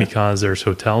center because there's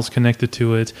hotels connected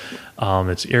to it.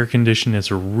 It's air conditioned.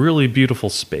 It's a really beautiful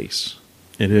space.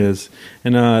 It is.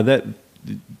 And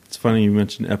it's funny you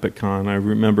mentioned Epic Con. I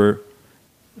remember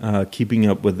keeping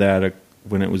up with that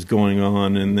when it was going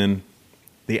on, and then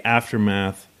the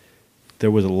aftermath. There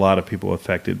was a lot of people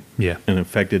affected, and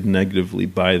affected negatively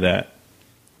by that.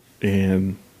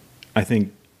 And I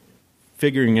think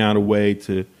figuring out a way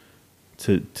to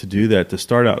do that, to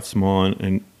start out small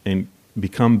and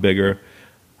become bigger,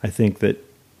 I think that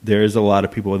there is a lot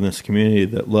of people in this community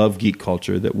that love geek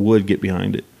culture that would get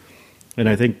behind it. And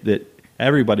I think that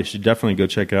everybody should definitely go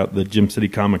check out the Gym City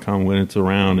Comic Con when it's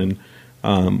around. And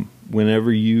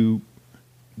whenever you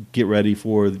get ready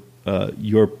for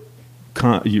the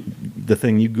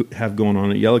thing you have going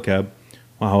on at Yellow Cab,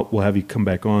 we'll have you come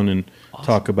back on and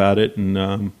talk about it.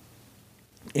 And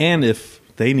if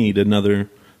they need another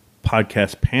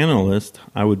podcast panelist,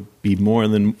 I would be more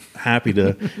than happy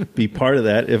to be part of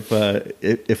that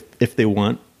if they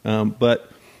want.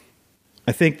 But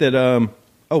I think that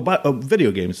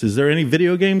video games. Is there any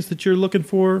video games that you're looking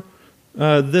for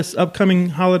this upcoming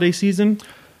holiday season?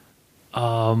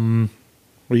 Are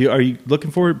you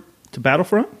looking forward to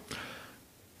Battlefront?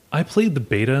 I played the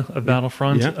beta of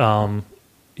Battlefront. Yeah.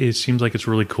 It seems like it's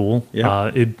really cool. Yeah.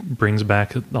 It brings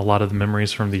back a lot of the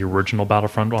memories from the original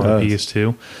Battlefront on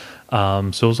PS2.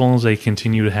 So as long as they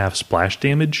continue to have splash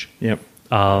damage,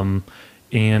 and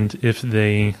if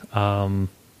they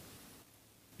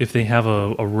have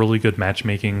a really good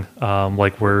matchmaking,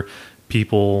 like where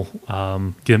people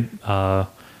get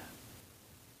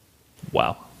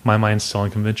wow, my mind's still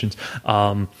on conventions.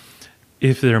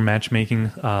 If their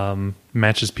matchmaking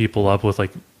matches people up with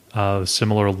like a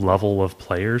similar level of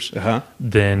players,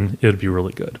 then it would be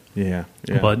really good. Yeah.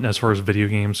 But as far as video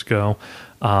games go,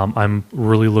 I'm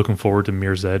really looking forward to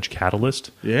Mirror's Edge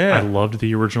Catalyst. Yeah. I loved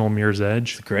the original Mirror's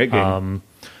Edge. It's a great game.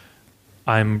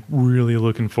 I'm really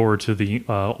looking forward to the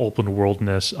open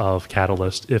worldness of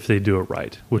Catalyst if they do it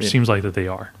right, which seems like that they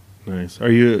are. Nice.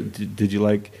 Are you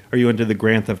into the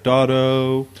Grand Theft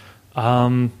Auto?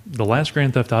 The last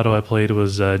Grand Theft Auto I played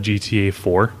was GTA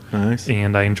 4. Nice.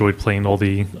 And I enjoyed playing all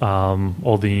the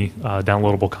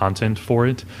downloadable content for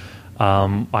it.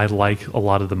 I like a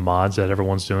lot of the mods that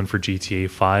everyone's doing for GTA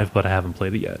 5, but I haven't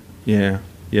played it yet. Yeah.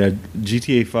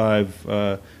 GTA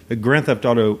 5, Grand Theft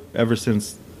Auto, ever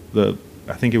since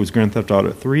I think it was Grand Theft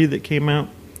Auto 3 that came out.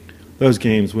 Those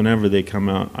games, whenever they come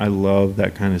out, I love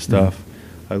that kind of stuff.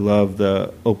 I love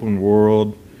the open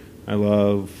world. I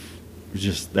love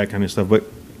just that kind of stuff. But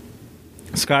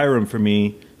Skyrim for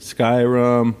me,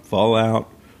 Fallout,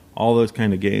 all those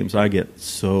kind of games, I get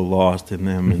so lost in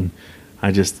them, and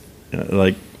I just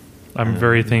I'm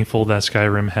very thankful that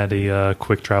Skyrim had a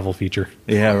quick travel feature.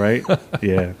 Yeah, right.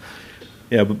 Yeah.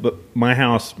 But my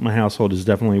household is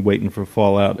definitely waiting for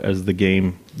Fallout as the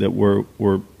game that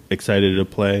we're excited to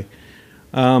play.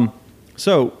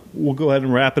 So we'll go ahead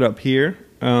and wrap it up here,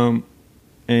 and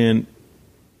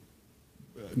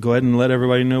go ahead and let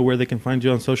everybody know where they can find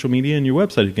you on social media and your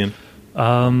website again.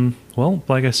 Well,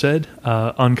 like I said,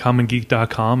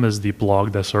 uncommongeek.com is the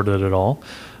blog that started it all.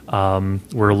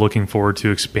 We're looking forward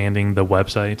to expanding the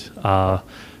website,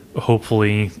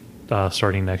 hopefully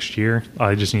starting next year.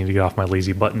 I just need to get off my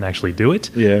lazy butt and actually do it.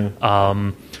 Yeah.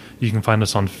 You can find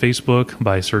us on Facebook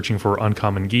by searching for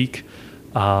Uncommon Geek,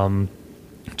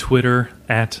 Twitter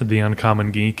at The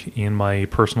Uncommon Geek, and my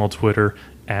personal Twitter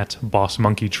at Boss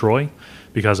Monkey Troy,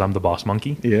 because I'm the boss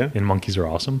monkey. Yeah. And monkeys are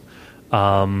awesome.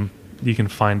 You can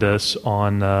find us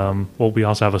on, we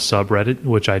also have a subreddit,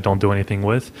 which I don't do anything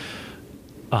with.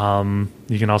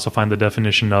 You can also find the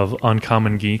definition of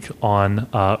Uncommon Geek on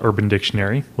Urban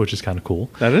Dictionary, which is kind of cool.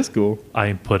 That is cool.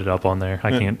 I put it up on there.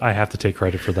 I have to take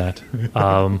credit for that.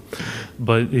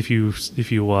 But if you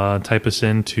type us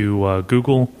into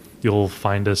Google, you'll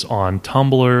find us on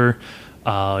Tumblr.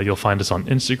 You'll find us on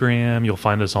Instagram. You'll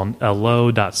find us on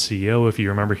lo.co if you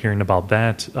remember hearing about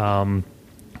that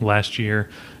last year.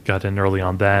 Got in early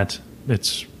on that.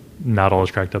 It's not all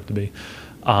it's cracked up to be.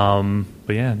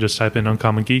 But yeah, just type in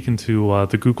Uncommon Geek into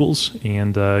the Googles,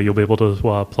 and you'll be able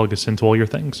to plug us into all your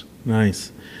things.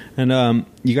 Nice. And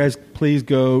you guys, please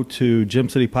go to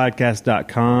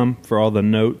gymcitypodcast.com for all the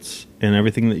notes and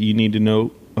everything that you need to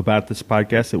know about this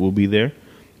podcast. It will be there.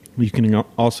 You can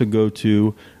also go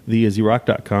to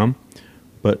theizzyrock.com.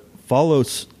 But follow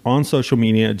us on social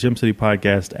media at Gym City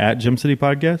Podcast, at Gym City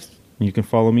Podcast. You can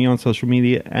follow me on social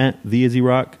media at The Izzy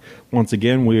Rock. Once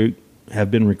again, we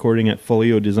have been recording at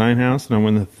Folio Design House, and I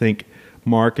want to thank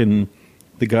Mark and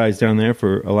the guys down there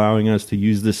for allowing us to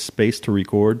use this space to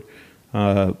record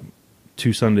 2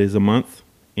 Sundays a month.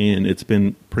 And it's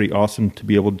been pretty awesome to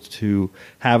be able to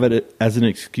have it as an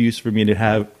excuse for me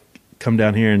to come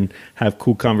down here and have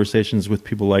cool conversations with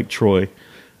people like Troy.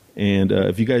 And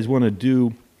if you guys want to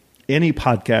do any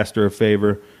podcaster a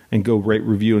favor and go rate,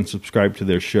 review, and subscribe to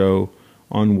their show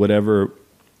on whatever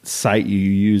site you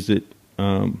use it.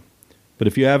 But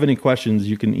if you have any questions,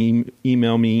 you can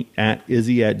email me at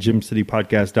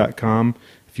izzy@gymcitypodcast.com.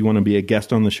 If you want to be a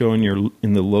guest on the show and you're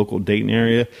in the local Dayton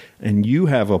area and you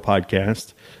have a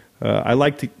podcast, I'm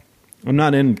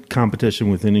not in competition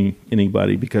with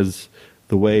anybody, because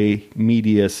the way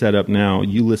media is set up now,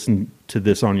 you listen to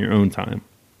this on your own time.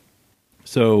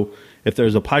 So if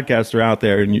there's a podcaster out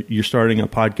there and you're starting a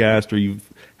podcast, or you've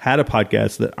had a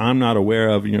podcast that I'm not aware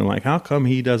of, and you're like, how come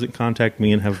he doesn't contact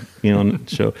me and have me on the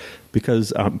show?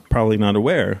 Because I'm probably not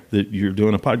aware that you're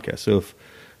doing a podcast. So if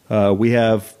we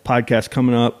have podcasts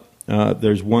coming up,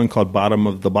 there's one called Bottom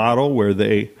of the Bottle, where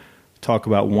they talk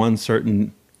about one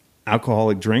certain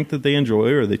alcoholic drink that they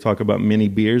enjoy, or they talk about many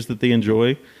beers that they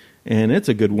enjoy. And it's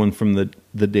a good one from the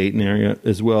Dayton area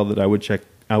as well that I would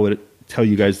tell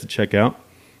you guys to check out.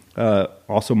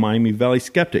 Also, Miami Valley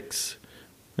Skeptics.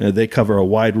 They cover a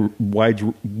wide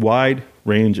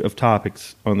range of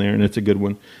topics on there, and it's a good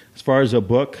one. As far as a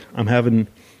book, I'm having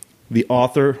the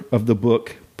author of the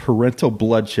book Parental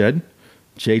Bloodshed,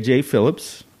 J.J.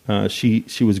 Phillips. She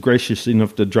was gracious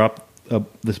enough to drop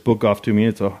this book off to me.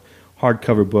 It's a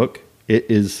hardcover book. It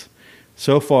is,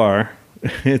 so far,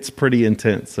 it's pretty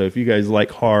intense. So if you guys like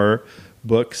horror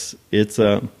books, it's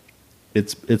a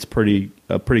pretty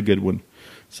good one.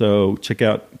 So check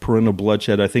out Parental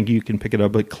Bloodshed. I think you can pick it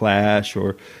up at Clash,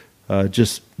 or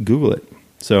just Google it.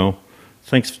 So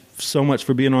thanks so much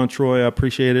for being on, Troy. I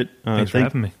appreciate it. Thanks for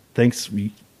having me. Thanks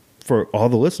for all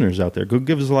the listeners out there. Go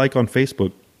give us a like on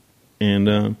Facebook.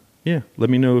 And let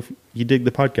me know if you dig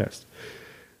the podcast.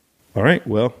 All right.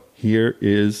 Well, here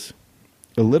is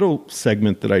a little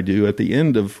segment that I do at the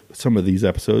end of some of these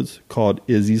episodes called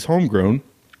Izzy's Homegrown,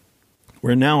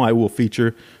 where now I will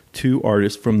feature 2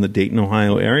 artists from the Dayton,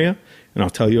 Ohio area, and I'll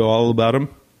tell you all about them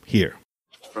here.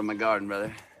 From my garden,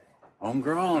 brother.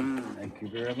 Homegrown. Thank you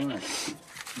very much.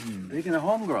 Speaking of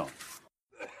homegrown.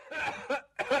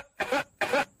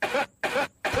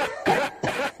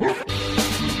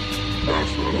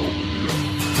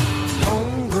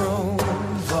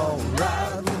 Homegrown's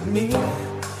alright with me.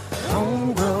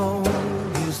 Homegrown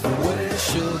is the way it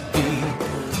should be.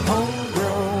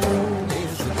 Homegrown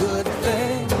is a good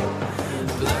thing.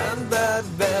 Climb that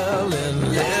bell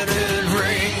and let it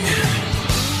ring.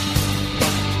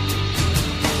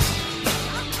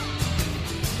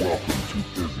 Welcome to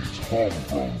Izzy's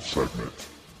Homegrown segment.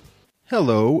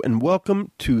 Hello, and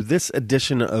welcome to this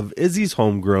edition of Izzy's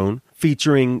Homegrown,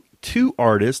 featuring two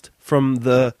artists from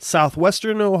the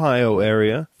southwestern Ohio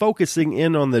area, focusing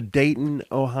in on the Dayton,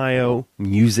 Ohio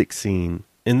music scene.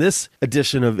 In this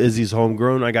edition of Izzy's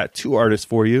Homegrown, I got two artists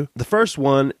for you. The first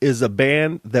one is a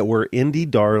band that were indie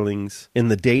darlings in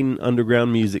the Dayton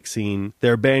underground music scene.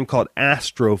 They're a band called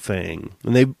Astrofang,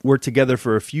 and they were together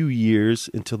for a few years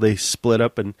until they split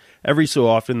up, and every so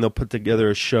often they'll put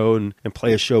together a show and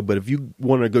play a show. But if you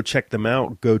want to go check them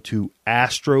out, go to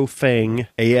Astrofang,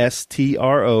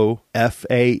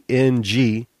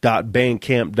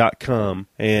 ASTROFANG.bandcamp.com,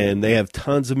 and they have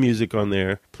tons of music on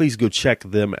there. Please go check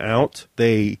them out.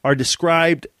 They are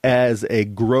described as a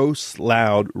gross,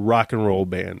 loud rock and roll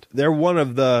band. They're one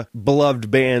of the beloved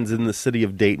bands in the city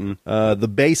of Dayton. The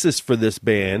bassist for this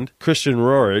band, Christian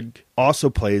Rohrig, also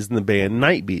plays in the band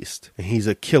Night Beast, and he's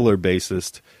a killer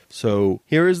bassist. So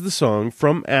here is the song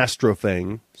from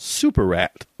Astrofang, Super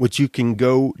Rat, which you can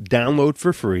go download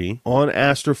for free on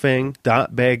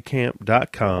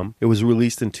astrofang.bandcamp.com. It was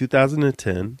released in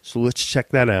 2010, so let's check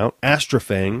that out.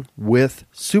 Astrofang with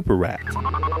Super Rat.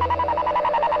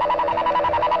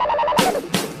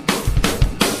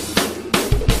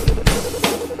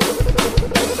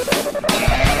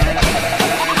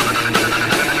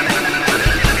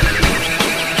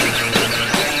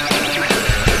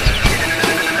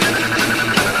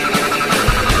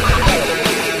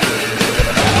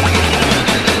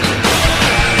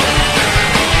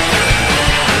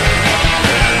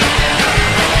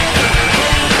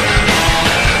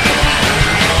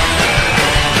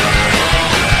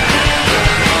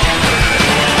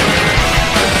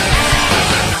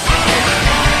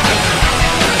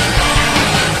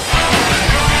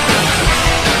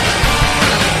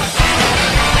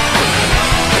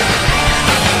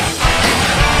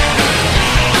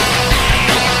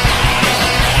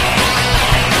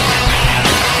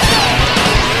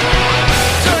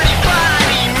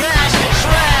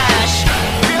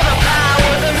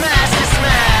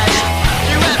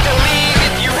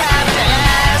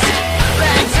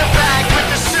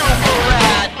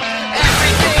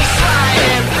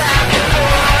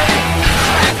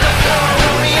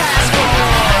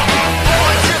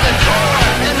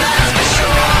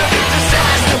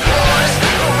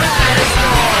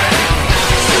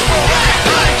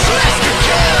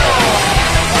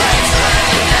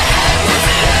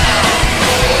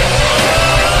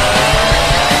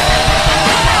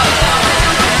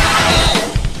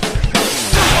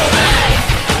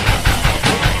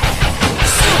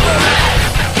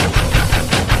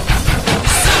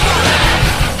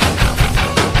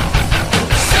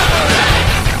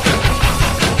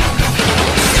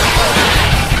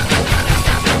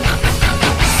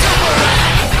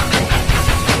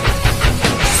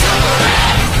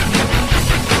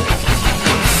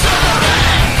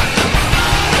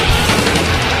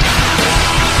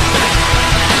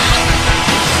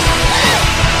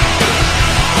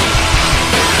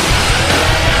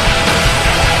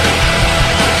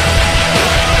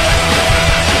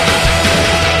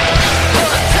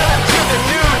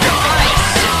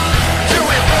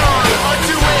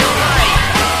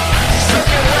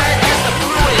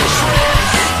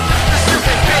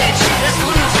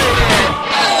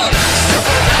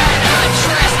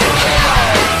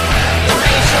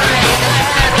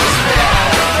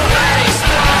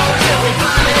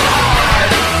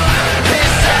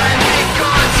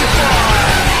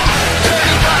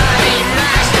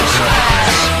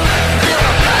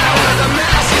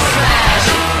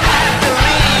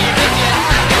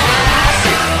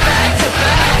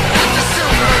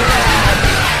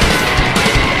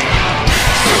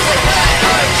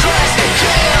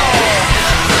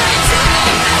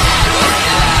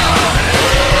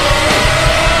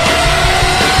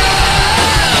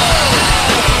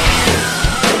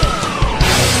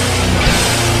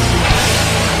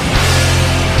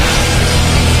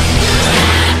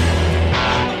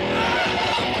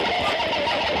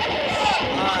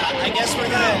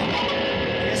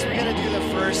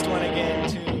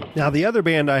 Now, the other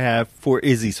band I have for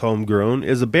Izzy's Homegrown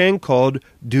is a band called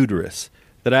Deuterus.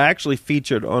 that I actually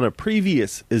featured on a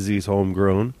previous Izzy's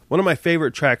Homegrown. One of my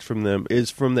favorite tracks from them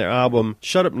is from their album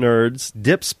Shut Up Nerds,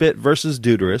 Dip Spit vs.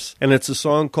 Deuterus, and it's a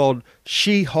song called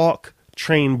She-Hulk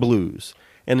Train Blues.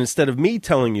 And instead of me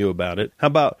telling you about it, how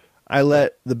about I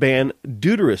let the band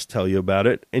Deuterus tell you about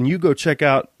it, and you go check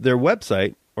out their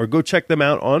website, or go check them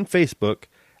out on Facebook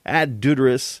at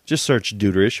Deuterus. Just search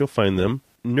Deuterus, you'll find them.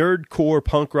 Nerdcore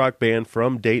punk rock band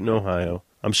from Dayton, Ohio.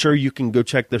 I'm sure you can go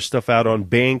check their stuff out on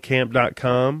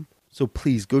bandcamp.com. So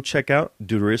please go check out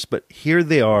Deuterus. But here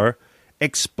they are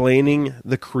explaining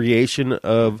the creation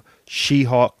of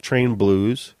She-Hulk Train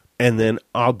Blues. And then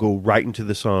I'll go right into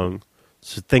the song.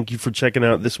 So thank you for checking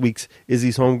out this week's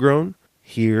Izzy's Homegrown.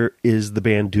 Here is the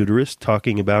band Deuterus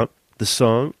talking about the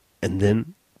song and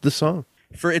then the song.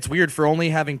 It's weird for only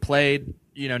having played,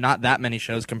 not that many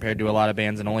shows compared to a lot of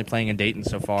bands and only playing in Dayton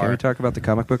so far. Can we talk about the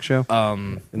comic book show?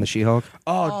 In the She-Hulk?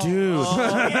 Oh, dude.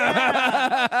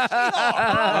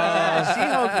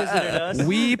 She-Hulk visited us.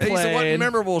 We played... What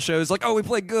memorable shows? Like, we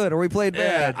played good or we played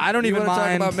bad. I don't even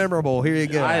mind. Talk about memorable. Here you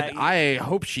go. I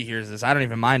hope she hears this. I don't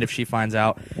even mind if she finds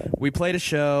out. We played a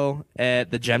show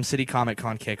at the Gem City Comic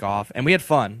Con kickoff, and we had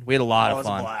fun. We had a lot of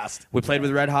fun. It was a blast. We played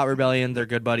with Red Hot Rebellion. They're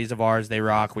good buddies of ours. They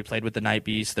rock. We played with the Night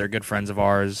Beast. They're good friends of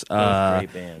ours. Both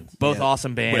great bands. Both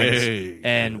awesome bands.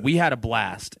 And we had a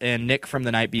blast. And Nick from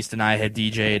the Night Beast and I had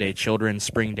DJ'd a children's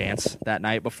spring dance that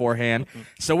night beforehand.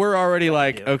 So we're already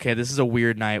like, okay, this is a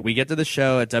weird night. We get to the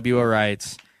show at W.O.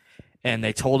 Wright's, and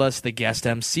they told us the guest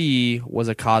MC was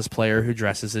a cosplayer who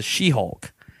dresses as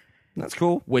She-Hulk. That's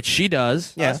cool. Which she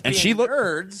does. Yeah. And she looked...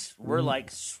 Nerds were like,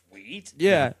 sweet.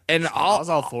 Yeah. And I was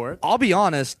all for it. I'll be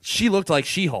honest, she looked like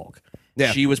She-Hulk.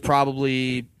 Yeah. She was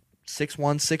probably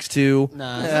 6'1", 6'2".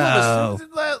 No.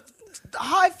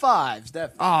 High fives,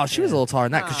 definitely. Oh, she was a little taller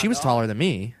than that because she was taller than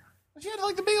me. She had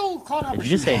like the big old cloud Did you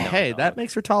just say hey, that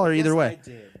makes her taller either way.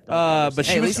 But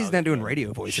she at was, least he's not doing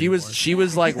radio voice. She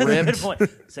was like ripped. Good point.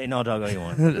 Say no dog all you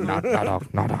want. Not dog.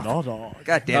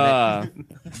 God damn it.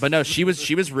 But no, she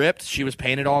was ripped. She was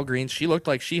painted all green. She looked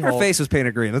like She-Hulk. Her face was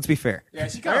painted green. Let's be fair. Yeah,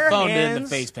 she kind of phoned in the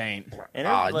face paint. And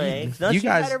her legs. No, You she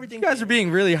had guys, everything you guys are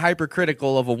being really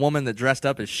hypercritical of a woman that dressed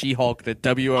up as She-Hulk that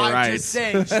W.O. I'm Wright. just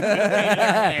saying she painted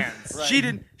her hands.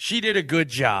 Right. She did a good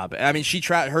job. I mean,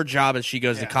 her job is she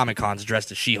goes to Comic Cons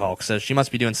dressed as She-Hulk, so she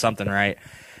must be doing something right.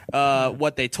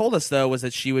 What they told us though was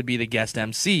that she would be the guest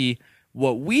MC.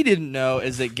 What we didn't know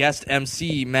is that guest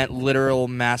MC meant literal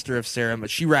master of ceremony.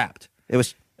 She rapped. It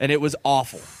was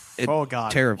awful. Oh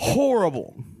god, terrible,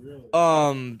 horrible.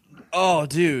 Oh,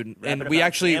 dude, and we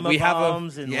have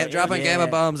dropping gamma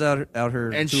bombs out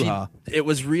her and hoo-ha. It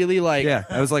was really like that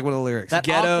was one of the lyrics. That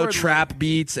ghetto trap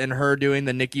beats and her doing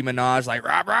the Nicki Minaj like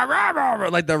rah rah rah rah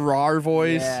like the raw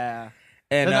voice. Yeah.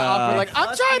 And like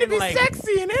I'm trying to be like,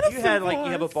 sexy and innocent.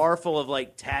 You have a bar full of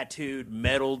like tattooed,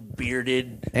 metal,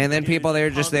 bearded, and then people they're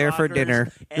just there for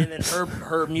dinner. And then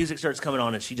her music starts coming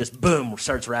on, and she just boom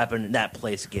starts rapping, and that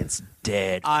place gets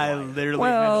dead. I literally,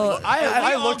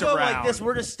 I looked all go around like this.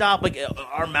 We're just stopped, like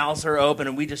our mouths are open,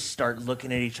 and we just start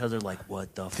looking at each other like,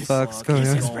 "What the fuck going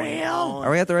is on? real?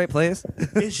 Are we at the right place?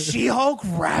 Is She-Hulk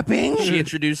rapping?" She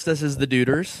introduced us as the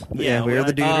Duders. Yeah, we are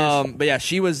the Duders. But yeah,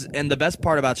 she was, and the best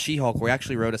part about She-Hulk, we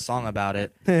actually wrote a song about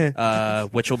it,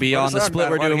 which will be on the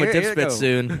split we're doing with Dip Spit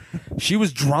soon. She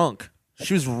was drunk.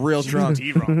 She was real drunk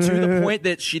to the point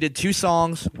that she did 2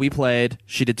 songs. We played.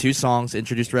 She did 2 songs.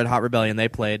 Introduced Red Hot Rebellion. They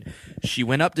played. She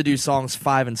went up to do songs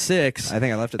 5 and 6. I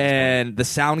think I left it. And the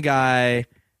sound guy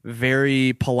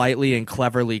very politely and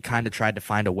cleverly kind of tried to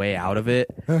find a way out of it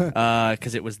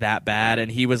because it was that bad.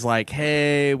 And he was like,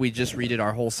 hey, we just redid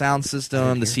our whole sound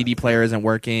system. The CD player isn't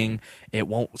working. It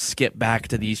won't skip back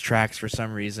to these tracks for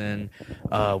some reason.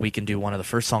 We can do one of the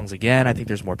first songs again. I think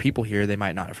there's more people here. They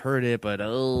might not have heard it, but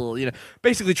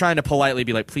basically trying to politely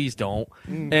be like, please don't.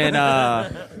 And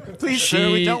please,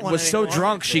 sir, we don't want was so anymore.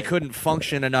 drunk she couldn't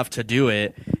function enough to do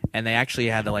it. And they actually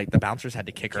had to, the bouncers had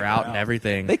to kick her out and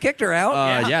everything. They kicked her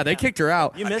out? Yeah, they kicked her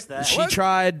out. You missed that. She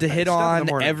tried to hit on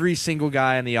every single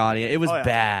guy in the audience. It was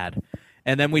bad.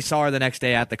 And then we saw her the next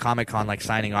day at the Comic-Con,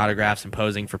 signing autographs and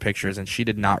posing for pictures, and she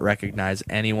did not recognize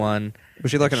anyone.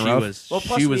 Was she looking rough?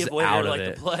 She was out of like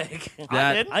it. the plague.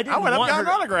 I went up and got an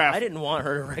autograph. I didn't want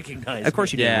her to recognize. Of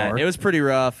course you did. Yeah, it was pretty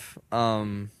rough.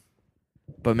 But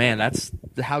man, that's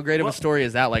how great of a story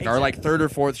is that? Our third or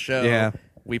fourth show. Yeah.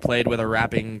 We played with a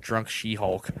rapping drunk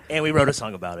She-Hulk. And we wrote a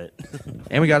song about it.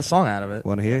 And we got a song out of it.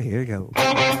 Well, here you go.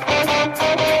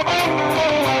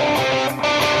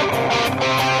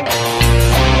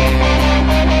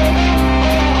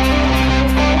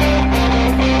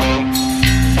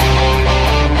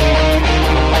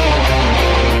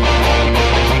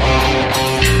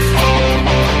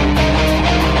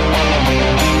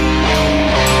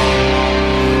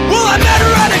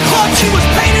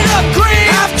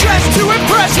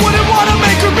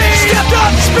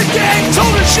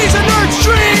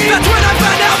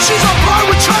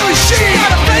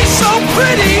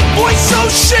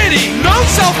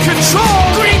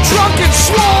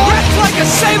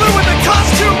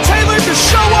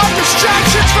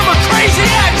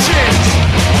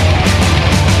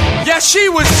 she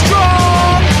was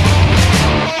strong.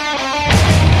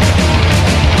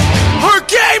 Her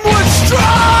game was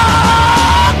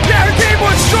strong. Yeah, her game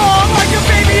was strong like a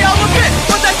baby elephant,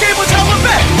 but that game was hella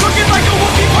bad. Looking like a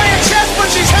Wookiee playing chess, but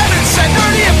she's heaven sent.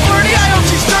 Nerdy and flirty, I hope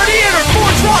she's 30 and her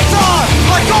forge walks on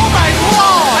like all night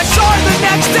long. I saw her the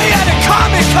next day at a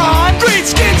Comic-Con. Green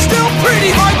skin, still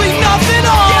pretty, hardly nothing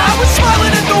on. Yeah, I was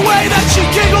smiling at the way that she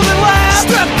giggled and laughed.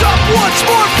 Stepped up once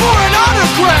more for an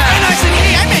autograph. And I said,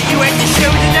 hey, I met you at the show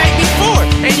the night before,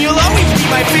 and you'll always be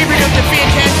my favorite of the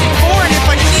Fantastic Four. And if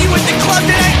I see you at the club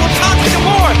tonight, we'll talk some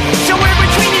more. So we're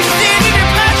between you standing and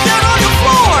passed out on the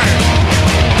floor.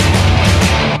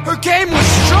 Her game was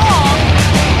strong,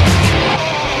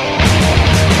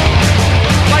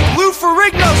 like Lou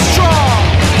Ferrigno strong.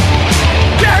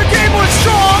 Yeah, her game was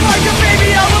strong like a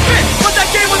baby elephant, but that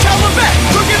game was hella bad.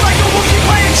 Looking like a Wookiee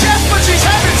playing chess, but she's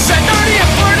heaven sent. Nerdy and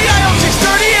flirty, I hope she's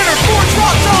 30 and her forge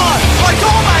walks on like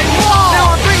all night long.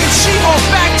 Now I'm bringing She-Hulk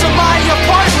back to my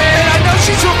apartment, and I know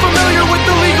she's real familiar with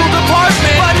the legal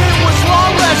department, but it was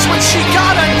lawless when she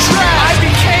got undressed. I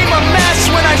became a mess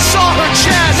when I saw her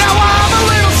chest. Now I'm a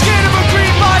little scared of her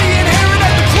green body and hair, and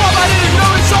at the club I didn't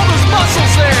notice all those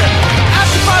muscles there.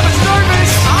 Asked if I was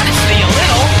nervous, honestly a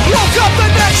little. Woke up the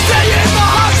next day in the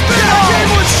hospital. That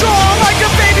game was strong like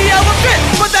a baby elephant,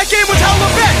 but that game was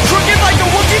hella bad. Crooked like a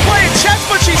Wookiee playing chess,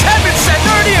 but she's heaven sent.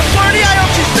 Nerdy and flirty, I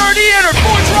hope she's 30 and her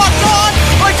forge rocks on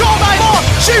like all night long.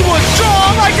 She was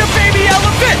strong like a baby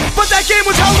elephant, but that game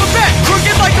was hella bad.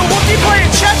 Crooked like a Wookiee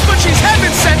playing chess, but she's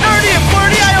heaven sent. Nerdy and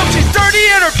flirty, I hope she's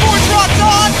 30 and her forge rocks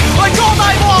on like all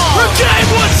night long. Her game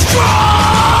was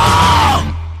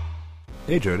strong.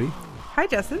 Hey, Jody. Hi,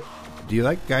 Justin. Do you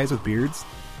like guys with beards?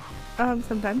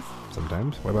 Sometimes.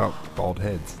 Sometimes? What about bald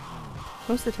heads?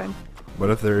 Most of the time.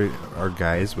 What if there are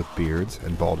guys with beards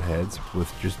and bald heads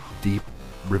with just deep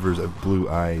rivers of blue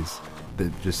eyes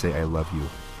that just say, I love you?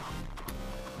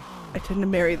 I tend to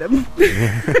marry them.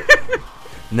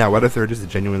 Now, what if they're just a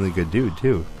genuinely good dude,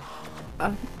 too?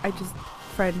 I just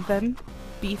friend them.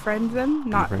 Befriend them?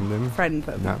 Not Befriend them? friend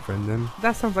them. Not friend them?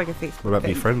 That sounds like a Facebook What about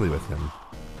thing. be friendly with them?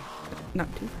 Not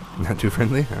too friendly. Not too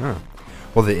friendly? Oh.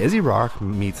 Well, the Izzy Rock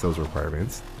meets those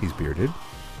requirements. He's bearded.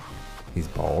 He's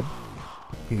bald.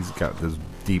 He's got those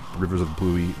deep rivers of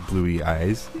bluey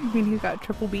eyes. You mean he's got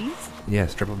triple B's?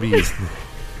 Yes, triple B's.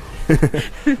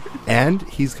 And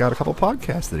he's got a couple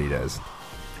podcasts that he does.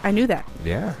 I knew that.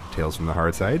 Yeah, Tales from the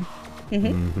Hard Side.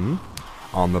 Mm-hmm.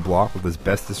 On the Block with his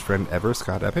bestest friend ever,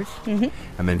 Scott Epic. Mm-hmm.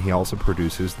 And then he also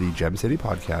produces the Gem City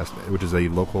podcast, which is a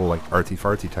local, like,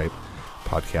 artsy-fartsy type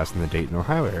podcast in the Dayton,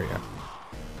 Ohio area.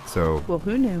 So, well,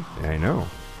 who knew? I know.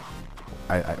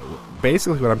 I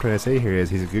basically what I'm trying to say here is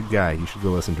he's a good guy. You should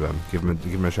go listen to him. Give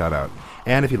him a shout out.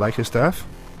 And if you like his stuff,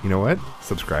 you know what?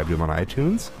 Subscribe to him on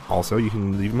iTunes. Also, you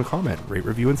can leave him a comment, rate,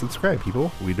 review, and subscribe.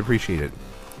 People, we'd appreciate it.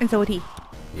 And so would he.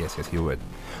 Yes, he would.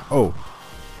 Oh,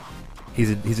 he's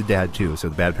a dad too. So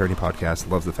the Bad Parenting Podcast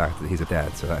loves the fact that he's a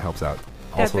dad, so that helps out.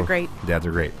 Dads are great. Dads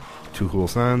are great. 2 cool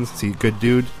sons. See, good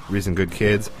dude, raising good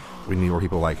kids. We need more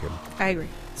people like him. I agree.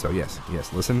 So yes,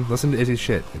 listen to Izzy's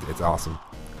shit. It's awesome.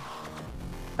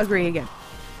 Agree again.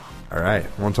 All right.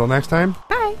 Well, until next time.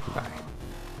 Bye. Bye.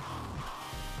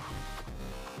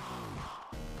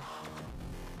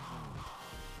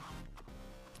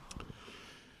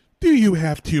 Do you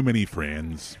have too many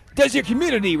friends? Does your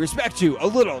community respect you a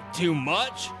little too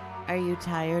much? Are you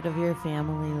tired of your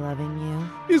family loving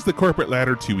you? Is the corporate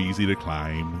ladder too easy to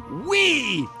climb?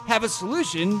 We have a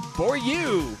solution for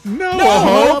you. No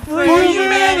hope for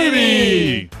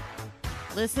humanity.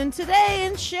 Listen today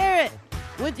and share it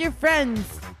with your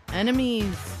friends,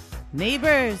 enemies,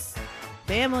 neighbors,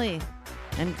 family,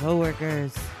 and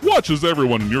coworkers. Watch as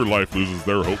everyone in your life loses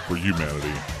their hope for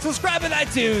humanity. Subscribe on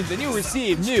iTunes and you'll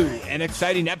receive new and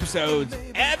exciting episodes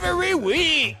every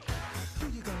week.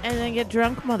 And then get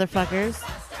drunk, motherfuckers.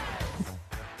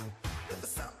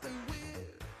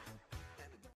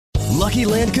 Lucky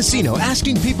Land Casino,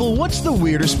 asking people, what's the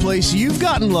weirdest place you've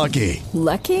gotten lucky?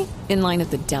 Lucky? In line at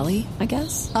the deli, I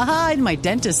guess? Aha, in my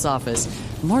dentist's office.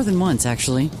 More than once,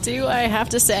 actually. Do I have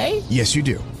to say? Yes, you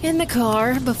do. In the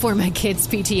car before my kids'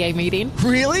 PTA meeting.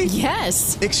 Really?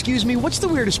 Yes. Excuse me, what's the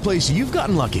weirdest place you've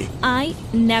gotten lucky? I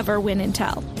never win and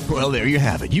tell. Well, there you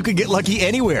have it. You can get lucky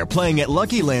anywhere, playing at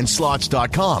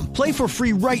LuckyLandSlots.com. Play for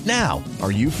free right now.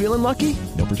 Are you feeling lucky?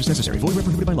 No purchase necessary. Void where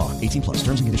prohibited by law. 18+.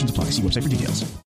 Terms and conditions apply. See website for details.